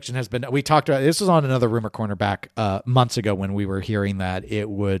Pulp Fiction has been, we talked about, this was on another Rumor Corner back months ago when we were hearing that it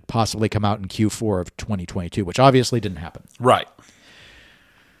would possibly come out in Q4 of 2022, which obviously didn't happen. Right.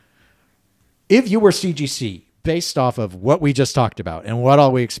 if you were CGC, based off of what we just talked about and what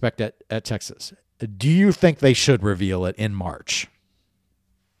all we expect at Texas, do you think they should reveal it in March?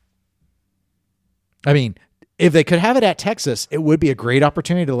 I mean, if they could have it at Texas, it would be a great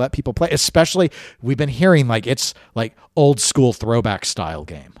opportunity to let people play, especially we've been hearing like it's like old school throwback style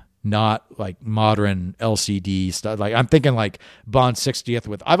game, not like modern LCD stuff. Like I'm thinking like Bond 60th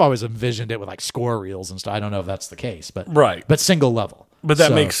with, I've always envisioned it with like score reels and stuff. I don't know if that's the case, but Right. but single level. But that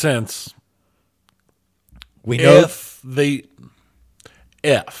So, makes sense. We know If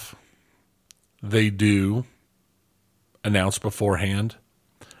they do announce beforehand,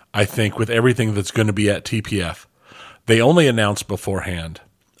 I think with everything that's going to be at TPF, they only announce beforehand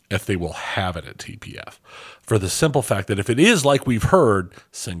if they will have it at TPF. For the simple fact that if it is like we've heard,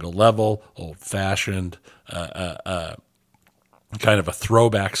 single level, old fashioned, kind of a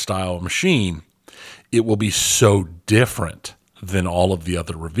throwback style machine, it will be so different than all of the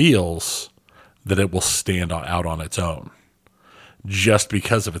other reveals that it will stand out on its own just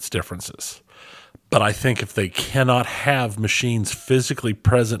because of its differences. But I think if they cannot have machines physically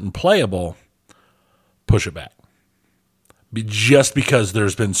present and playable, push it back. Just because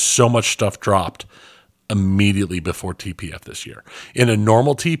there's been so much stuff dropped immediately before TPF this year. In a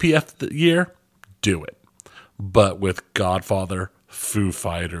normal TPF year, do it. But with Godfather, Foo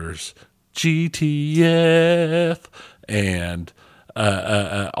Fighters, GTF, and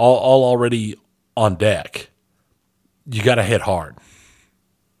all already on deck, you got to hit hard.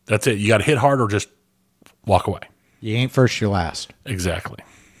 That's it. You got to hit hard or just walk away. you ain't first, you're last. Exactly.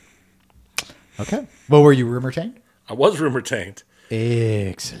 Okay. Well, were you rumor tamed? I was rumor tanked.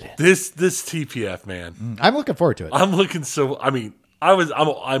 Excellent. This TPF, man. I'm looking forward to it. I'm looking so. I mean, I always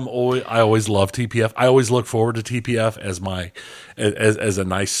love TPF. I always look forward to TPF as a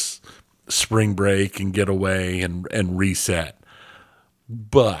nice spring break and get away and reset.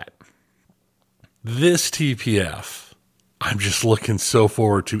 But this TPF, I'm just looking so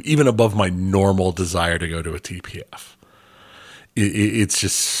forward to, even above my normal desire to go to a TPF. It's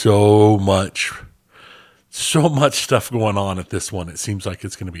just so much stuff going on at this one. It seems like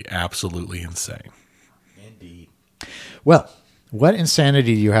it's going to be absolutely insane. Indeed. Well, what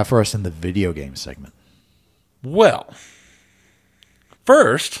insanity do you have for us in the video game segment? Well,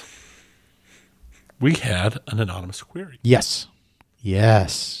 first, we had an anonymous query. Yes.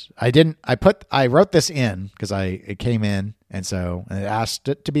 I wrote this in because it came in and it asked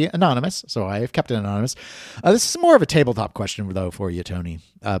it to be anonymous. So I have kept it anonymous. This is more of a tabletop question though for you, Tony.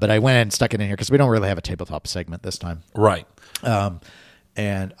 But I went and stuck it in here because we don't really have a tabletop segment this time. Right.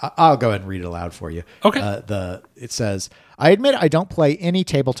 And I'll go ahead and read it aloud for you. Okay. It says, I admit I don't play any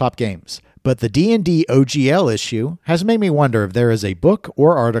tabletop games, but the D&D OGL issue has made me wonder if there is a book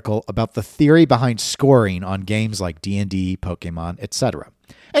or article about the theory behind scoring on games like D&D, Pokemon, etc.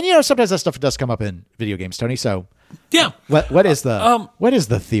 And sometimes that stuff does come up in video games, Tony. So yeah, what is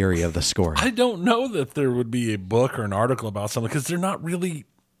the theory of the scoring? I don't know that there would be a book or an article about something because they're not really,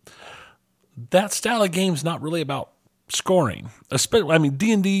 that style of game's not really about scoring. Especially, I mean,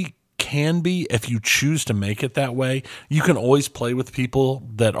 D&D can be if you choose to make it that way. You can always play with people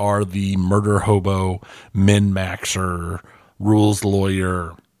that are the murder hobo, min-maxer, rules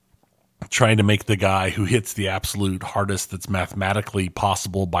lawyer, trying to make the guy who hits the absolute hardest that's mathematically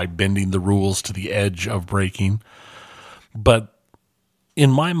possible by bending the rules to the edge of breaking. But in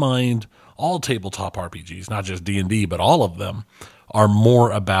my mind, all tabletop RPGs, not just D&D, but all of them, are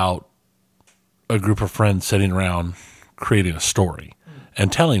more about a group of friends sitting around creating a story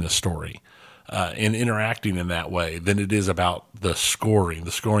and telling a story and interacting in that way than it is about the scoring.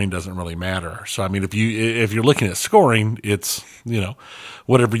 The scoring doesn't really matter. So I mean, if you're looking at scoring, it's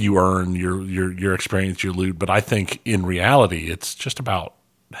whatever you earn, your experience, your loot. But I think in reality, it's just about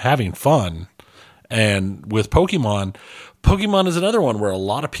having fun. And with Pokemon is another one where a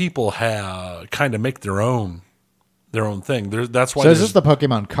lot of people kind of make their own thing. That's why. So is this the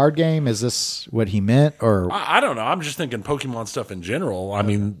Pokemon card game? Is this what he meant, or I don't know. I'm just thinking Pokemon stuff in general. I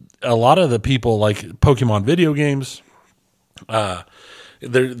mean, a lot of the people like Pokemon video games.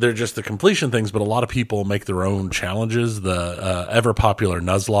 They're just the completion things, but a lot of people make their own challenges. The ever popular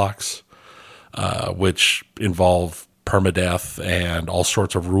Nuzlocke, which involve permadeath and all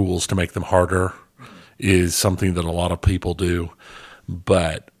sorts of rules to make them harder, is something that a lot of people do.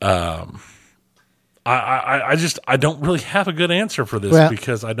 But I don't really have a good answer for this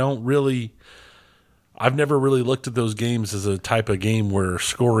because I've never really looked at those games as a type of game where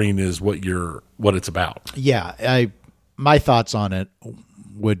scoring is what it's about. Yeah, my thoughts on it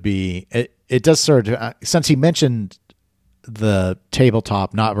would be it does sort of, since he mentioned the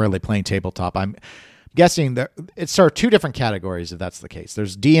tabletop, not really playing tabletop, I'm guessing that it's sort of two different categories if that's the case.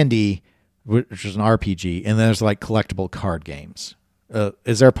 There's D&D, which is an RPG, and then there's like collectible card games.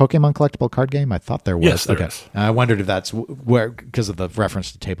 Is there a Pokemon collectible card game? I thought there was. Yes, there is. I wondered if that's where, because of the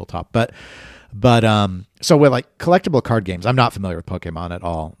reference to tabletop. But so with like collectible card games, I'm not familiar with Pokemon at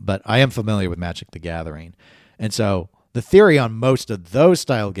all, but I am familiar with Magic the Gathering. And so the theory on most of those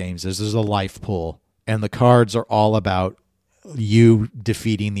style games is there's a life pool, and the cards are all about you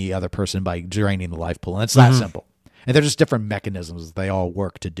defeating the other person by draining the life pool. And it's that simple. And they're just different mechanisms. They all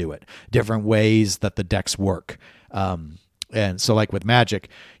work to do it. Different ways that the decks work. And so like with Magic,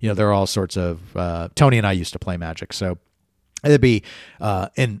 there are all sorts of, Tony and I used to play Magic. So it'd be,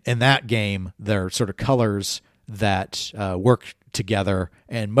 in that game, there are sort of colors that work together,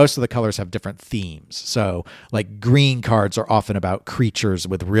 and most of the colors have different themes. So like green cards are often about creatures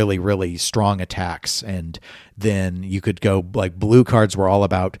with really, really strong attacks. And then you could go like blue cards were all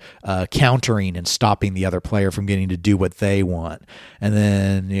about countering and stopping the other player from getting to do what they want. And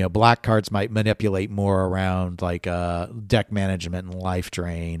then, black cards might manipulate more around like deck management and life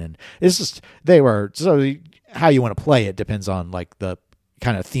drain. And it's just, so how you want to play it depends on like the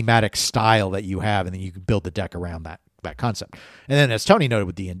kind of thematic style that you have, and then you can build the deck around that concept. And then, as Tony noted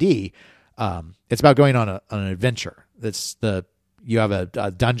with D&D, it's about going on an adventure. You have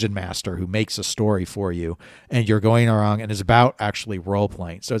a dungeon master who makes a story for you, and you're going around, and it's about actually role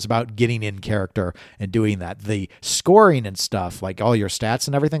playing. So it's about getting in character and doing that. The scoring and stuff, like all your stats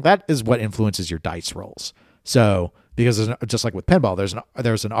and everything, that is what influences your dice rolls. So because just like with pinball,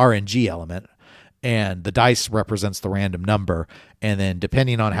 there's an RNG element, and the dice represents the random number. And then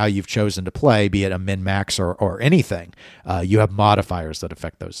depending on how you've chosen to play, be it a min-max or anything, you have modifiers that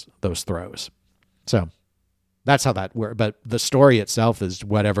affect those throws. So that's how that works. But the story itself is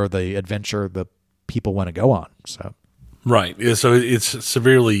whatever the adventure the people want to go on. So right. So it's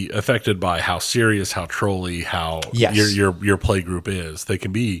severely affected by how serious, how trolly, how your play group is. They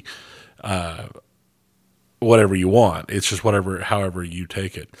can be whatever you want. It's just however you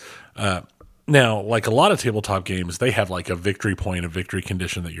take it. Now, like a lot of tabletop games, they have like a victory point, a victory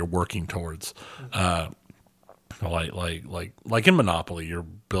condition that you're working towards. Like in Monopoly, you're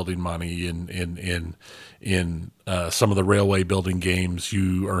building money. In some of the railway building games,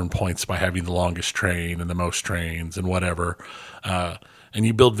 you earn points by having the longest train and the most trains and whatever. And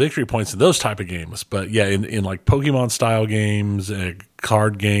you build victory points in those type of games. But yeah, in like Pokemon style games,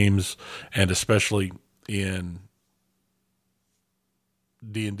 card games, and especially in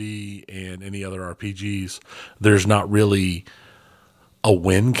D&D and any other RPGs, there's not really a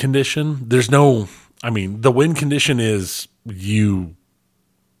win condition. The win condition is you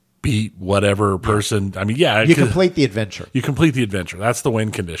beat whatever person. You complete the adventure. You complete the adventure. That's the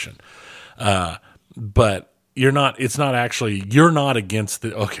win condition. But you're not against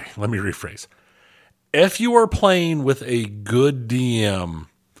the, okay, let me rephrase. If you are playing with a good DM,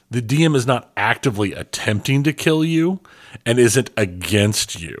 the DM is not actively attempting to kill you and isn't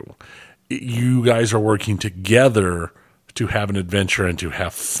against you. You guys are working together to have an adventure and to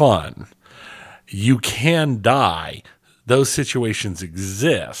have fun. You can die. Those situations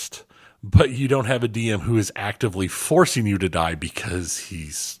exist, but you don't have a DM who is actively forcing you to die because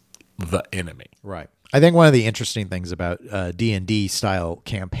he's the enemy. Right. I think one of the interesting things about D&D style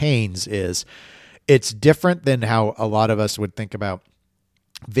campaigns is it's different than how a lot of us would think about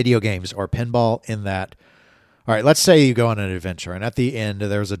video games or pinball, in that, all right, let's say you go on an adventure and at the end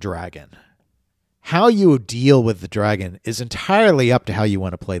there's a dragon. How you deal with the dragon is entirely up to how you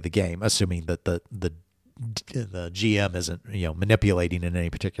want to play the game, assuming that the GM isn't manipulating in any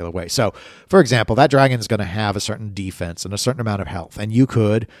particular way. So, for example, that dragon is going to have a certain defense and a certain amount of health, and you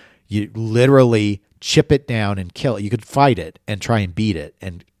literally chip it down and kill it. You could fight it and try and beat it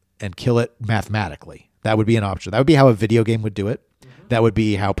and kill it mathematically. That would be an option. That would be how a video game would do it. That would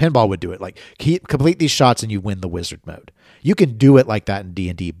be how pinball would do it. Like, complete these shots and you win the wizard mode. You can do it like that in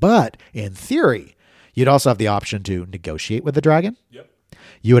D&D, but in theory, you'd also have the option to negotiate with the dragon. Yep.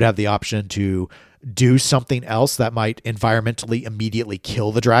 You would have the option to do something else that might environmentally immediately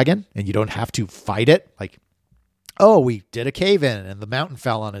kill the dragon, and you don't have to fight it. Like, oh, we did a cave in and the mountain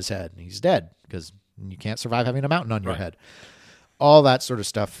fell on his head and he's dead, because you can't survive having a mountain on your head. All that sort of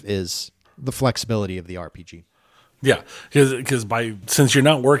stuff is the flexibility of the RPG. Yeah, because since you're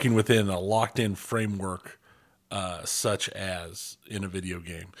not working within a locked-in framework, such as in a video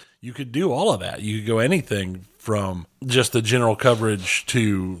game, you could do all of that. You could go anything from just the general coverage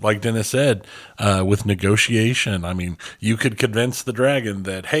to, like Dennis said, with negotiation. I mean, you could convince the dragon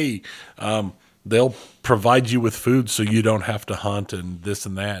that, hey, they'll provide you with food so you don't have to hunt and this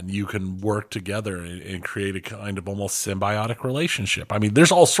and that, and you can work together and create a kind of almost symbiotic relationship. I mean,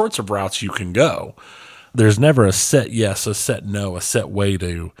 there's all sorts of routes you can go. There's never a set yes, a set no, a set way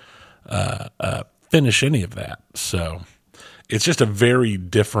to finish any of that. So it's just a very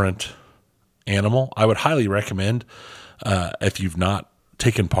different animal. I would highly recommend, if you've not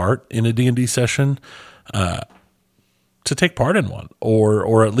taken part in a D&D session, to take part in one,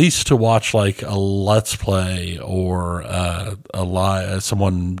 or at least to watch like a Let's Play or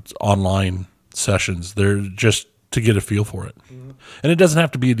someone's online sessions. They're just to get a feel for it. And it doesn't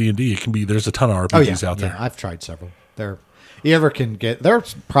have to be a D&D. It can be, there's a ton of RPGs out there. I've tried several.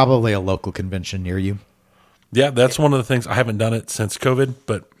 There's probably a local convention near you. Yeah, that's one of the things. I haven't done it since COVID,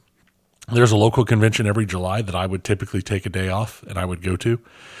 but there's a local convention every July that I would typically take a day off and I would go to,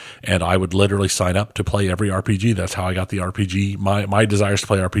 and I would literally sign up to play every RPG. That's how I got the RPG. My desires to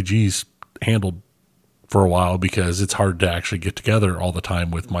play RPGs handled for a while because it's hard to actually get together all the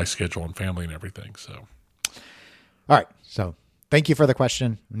time with my schedule and family and everything. So, all right. So thank you for the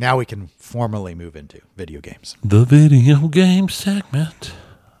question. Now we can formally move into video games. The video game segment.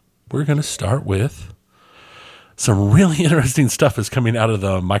 We're going to start with some really interesting stuff is coming out of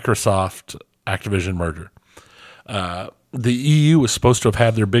the Microsoft Activision merger. The EU was supposed to have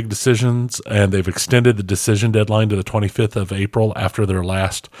had their big decisions, and they've extended the decision deadline to the 25th of April after their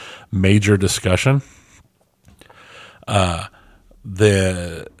last major discussion. The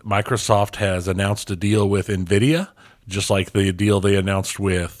Microsoft has announced a deal with NVIDIA, just like the deal they announced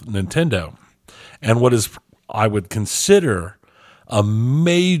with Nintendo. And what is, I would consider, a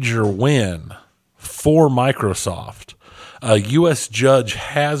major win for Microsoft. A U.S. judge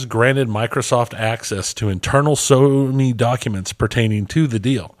has granted Microsoft access to internal Sony documents pertaining to the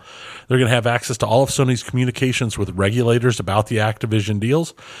deal. They're going to have access to all of Sony's communications with regulators about the Activision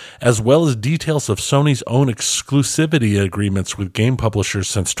deals, as well as details of Sony's own exclusivity agreements with game publishers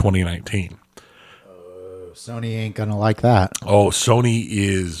since 2019. Sony ain't going to like that. Oh, Sony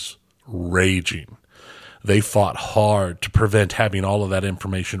is raging. They fought hard to prevent having all of that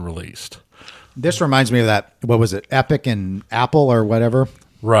information released. This reminds me of that, what was it, Epic and Apple or whatever?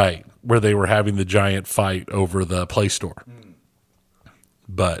 Right, where they were having the giant fight over the Play Store.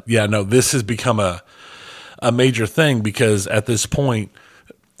 But, yeah, no, this has become a major thing because at this point,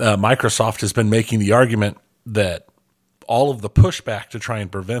 Microsoft has been making the argument that all of the pushback to try and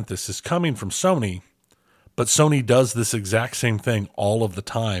prevent this is coming from Sony, but Sony does this exact same thing all of the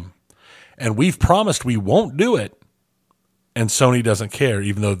time. And we've promised we won't do it. And Sony doesn't care,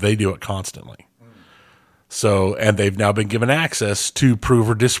 even though they do it constantly. So, and they've now been given access to prove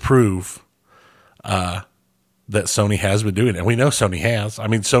or disprove that Sony has been doing it. And we know Sony has. I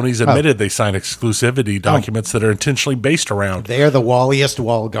mean, Sony's admitted they signed exclusivity documents that are intentionally based around. They are the walliest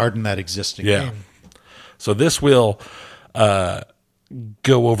walled garden that exists in game. So this will go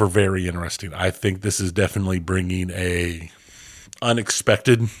over very interesting. I think this is definitely bringing a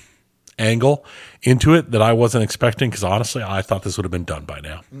unexpected angle into it that I wasn't expecting because honestly, I thought this would have been done by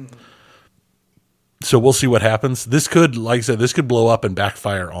now. So we'll see what happens. This could, like I said, this could blow up and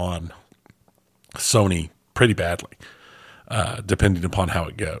backfire on Sony pretty badly, depending upon how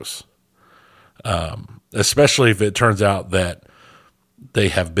it goes. Especially if it turns out that they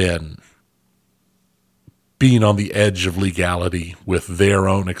have been being on the edge of legality with their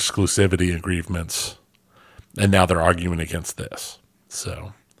own exclusivity agreements, and now they're arguing against this.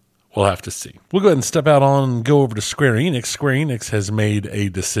 So we'll have to see. We'll go ahead and step out on and go over to Square Enix. Square Enix has made a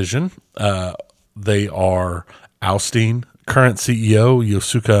decision. They are ousting current CEO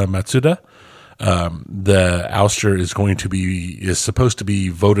Yosuke Matsuda. The ouster is supposed to be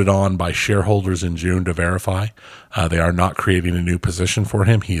voted on by shareholders in June to verify. They are not creating a new position for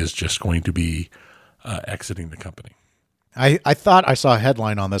him. He is just going to be exiting the company. I thought I saw a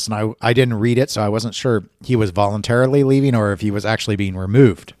headline on this, and I didn't read it, so I wasn't sure he was voluntarily leaving or if he was actually being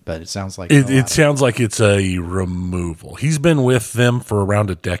removed. But it sounds like it sounds like it's a removal. He's been with them for around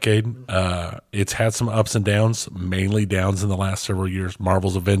a decade. It's had some ups and downs, mainly downs in the last several years.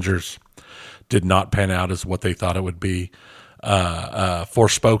 Marvel's Avengers did not pan out as what they thought it would be.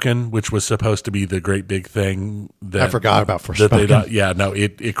 Forspoken, which was supposed to be the great big thing, I forgot about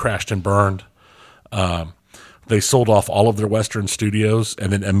Forspoken. It crashed and burned. They sold off all of their Western studios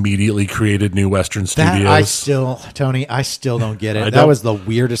and then immediately created new Western studios. Tony, I still don't get it. That was the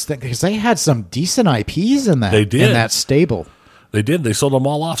weirdest thing because they had some decent IPs in that. They did. In that stable. They did. They sold them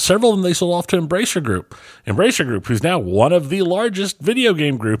all off. Several of them they sold off to Embracer Group. Embracer Group, who's now one of the largest video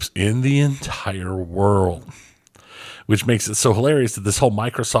game groups in the entire world, which makes it so hilarious that this whole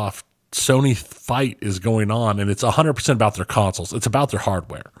Microsoft Sony fight is going on, and it's 100% about their consoles. It's about their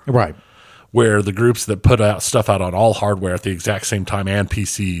hardware. Right. Where the groups that put out stuff out on all hardware at the exact same time and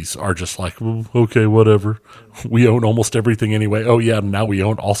PCs are just like, well, okay, whatever. We own almost everything anyway. Oh, yeah, now we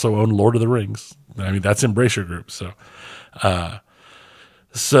also own Lord of the Rings. I mean, that's Embracer Group. So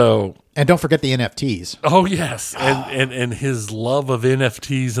So, And don't forget the NFTs. oh yes, and his love of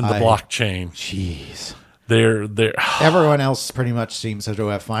NFTs and the blockchain. Jeez. They're Everyone else pretty much seems to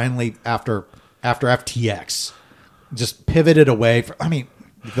have finally, after FTX, just pivoted away from, I mean,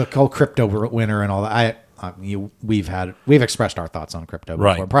 the whole crypto winter and all that. We've expressed our thoughts on crypto before,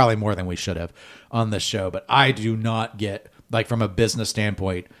 Right. probably more than we should have on this show, but I do not get, like, from a business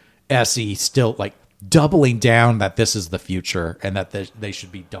standpoint, SE still like doubling down that this is the future and that they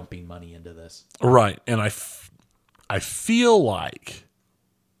should be dumping money into this. right, and I feel like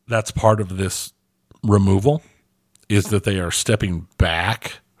that's part of this removal is that they are stepping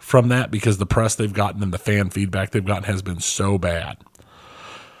back from that because the press they've gotten and the fan feedback they've gotten has been so bad.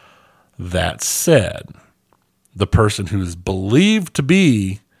 That said, the person who is believed to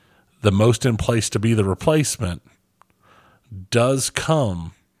be the most in place to be the replacement does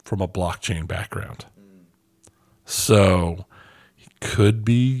come from a blockchain background. So he could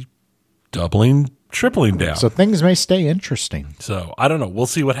be doubling, tripling down. So things may stay interesting. So I don't know. We'll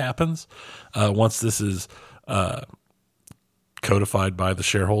see what happens once this is codified by the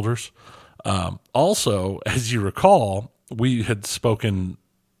shareholders. Also, as you recall, we had spoken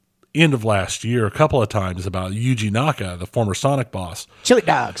end of last year a couple of times about Yuji Naka, the former Sonic boss, Chili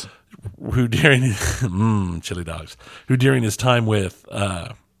dogs. who during chili dogs, who during his time with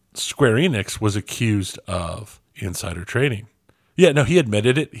Square Enix was accused of insider trading. Yeah, no, he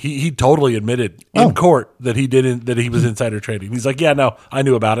admitted it. He totally admitted in court that he was insider trading. He's like, yeah, no, I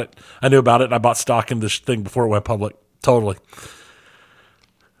knew about it. And I bought stock in this thing before it went public. Totally.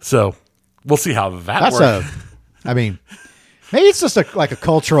 So we'll see how that works. I mean, maybe it's just like a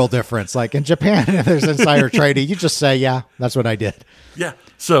cultural difference. Like in Japan, if there's insider trading, you just say, yeah, that's what I did. Yeah.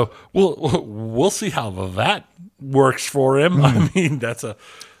 So we'll see how that works for him. I mean, that's a.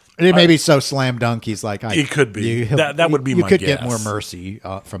 It may be so slam dunk. He's like, it could be. That would be my guess. You could get more mercy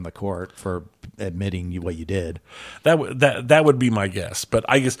from the court for admitting what you did. That would be my guess. But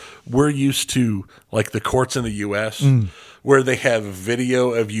I guess we're used to like the courts in the U.S. Where they have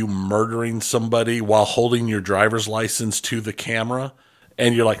video of you murdering somebody while holding your driver's license to the camera,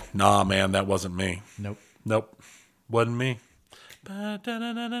 and you're like, nah, man, that wasn't me. Nope, wasn't me.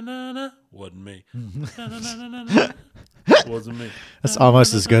 Wasn't me. Wasn't me. That's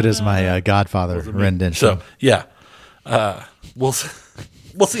almost as good as my Godfather rendition. So yeah, we'll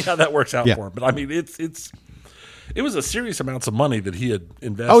see how that works out for him. But I mean, it was a serious amounts of money that he had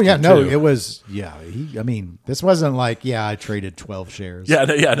invested. Oh yeah, no, too. it was I mean, this wasn't like I traded 12 shares.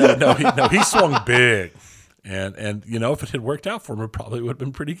 No, he swung big, and if it had worked out for him, it probably would have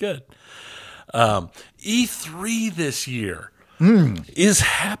been pretty good. E3 this year is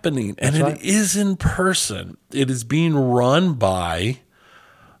happening, and it is in person. It is being run by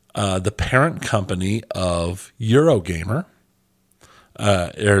the parent company of Eurogamer,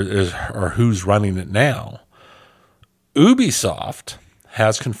 or who's running it now. Ubisoft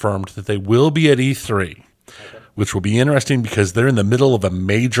has confirmed that they will be at E3, which will be interesting because they're in the middle of a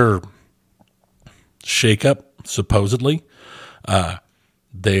major shakeup, supposedly.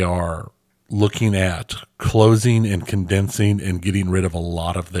 They are looking at closing and condensing and getting rid of a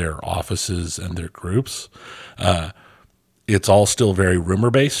lot of their offices and their groups. It's all still very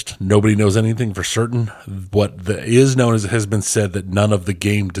rumor-based. Nobody knows anything for certain. What is known as it has been said that none of the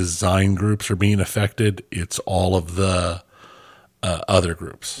game design groups are being affected. It's all of the other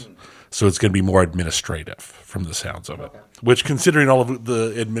groups. So it's going to be more administrative from the sounds of it. Which, considering all of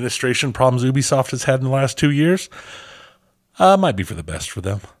the administration problems Ubisoft has had in the last 2 years, might be for the best for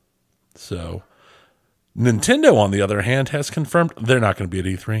them. So Nintendo, on the other hand, has confirmed they're not going to be at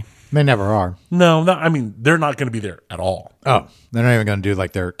E3. They never are. No, I mean, they're not going to be there at all. Oh, they're not even going to do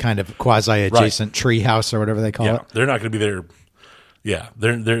like their kind of quasi-adjacent treehouse or whatever they call it. They're not going to be there. Yeah,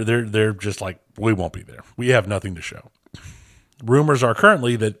 they're just like, we won't be there. We have nothing to show. Rumors are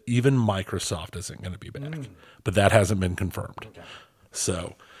currently that even Microsoft isn't going to be back, but that hasn't been confirmed. Okay.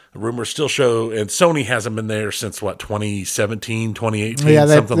 So the rumors still show, and Sony hasn't been there since 2017, 2018,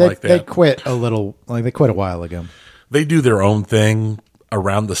 something like that. They quit a while ago. They do their own thing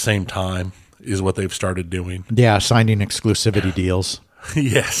around the same time is what they've started doing. Yeah, signing exclusivity deals.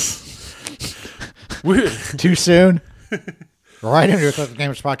 Yes. Too soon? Right into your Clifton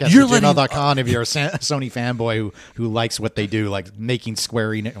Gamers Podcast at gmail.com if you're a Sony fanboy who likes what they do, like making Square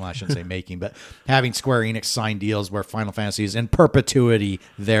Enix, well, I shouldn't say making, but having Square Enix sign deals where Final Fantasy is in perpetuity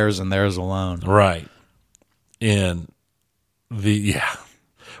theirs and theirs alone. Right. And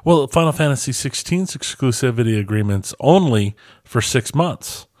well, Final Fantasy 16's exclusivity agreements only for 6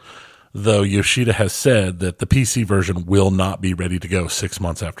 months, though Yoshida has said that the PC version will not be ready to go 6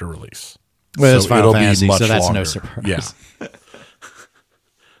 months after release. Well, it's Final Fantasy, so that's no surprise. Yeah.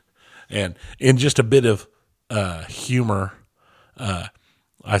 And in just a bit of humor,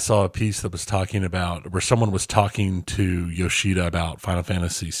 I saw a piece that was talking about where someone was talking to Yoshida about Final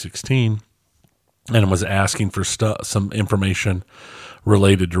Fantasy 16 and was asking for some information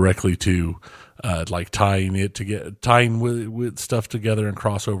related directly to like tying with stuff together and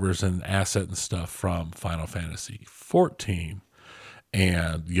crossovers and asset and stuff from Final Fantasy 14.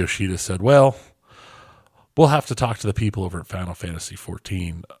 And Yoshida said, well, we'll have to talk to the people over at Final Fantasy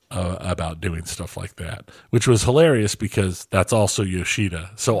 14 about doing stuff like that, which was hilarious because that's also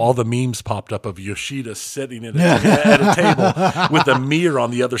Yoshida. So all the memes popped up of Yoshida sitting at a table with a mirror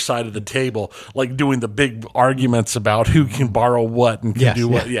on the other side of the table, like doing the big arguments about who can borrow what and can do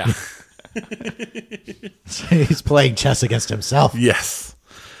what. Yeah. So he's playing chess against himself. Yes.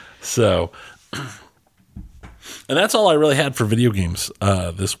 So... And that's all I really had for video games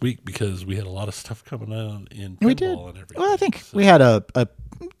this week because we had a lot of stuff coming out in pinball and everything. Well, I think we had a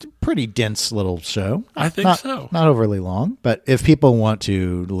pretty dense little show. I think so. Not overly long, but if people want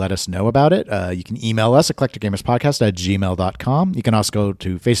to let us know about it, you can email us, eclecticgamerspodcast@gmail.com. You can also go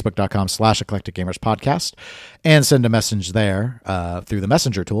to facebook.com/eclecticgamerspodcast and send a message there through the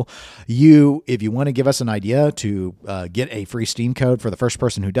messenger tool. If you want to give us an idea to get a free Steam code for the first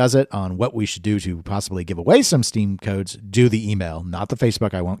person who does it on what we should do to possibly give away some Steam codes, do the email, not the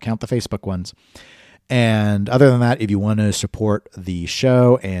Facebook. I won't count the Facebook ones. And other than that, if you want to support the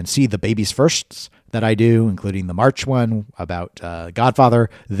show and see the baby's firsts that I do, including the March one about Godfather,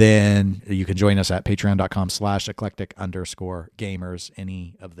 then you can join us at patreon.com/eclectic_gamers.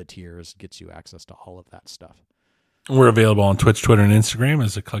 Any of the tiers gets you access to all of that stuff. We're available on Twitch, Twitter, and Instagram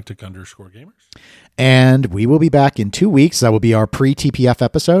as eclectic_gamers. And we will be back in 2 weeks. That will be our pre-TPF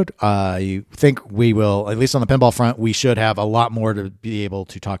episode. I think we will, at least on the pinball front, we should have a lot more to be able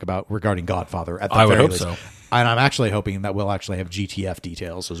to talk about regarding Godfather. At the I would very hope least. so. And I'm actually hoping that we'll actually have GTF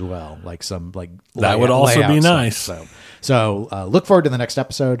details as well, like some that would also be nice. So look forward to the next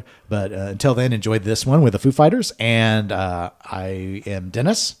episode. But until then, enjoy this one with the Foo Fighters. And I am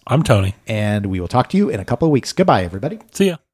Dennis. I'm Tony. And we will talk to you in a couple of weeks. Goodbye, everybody. See ya.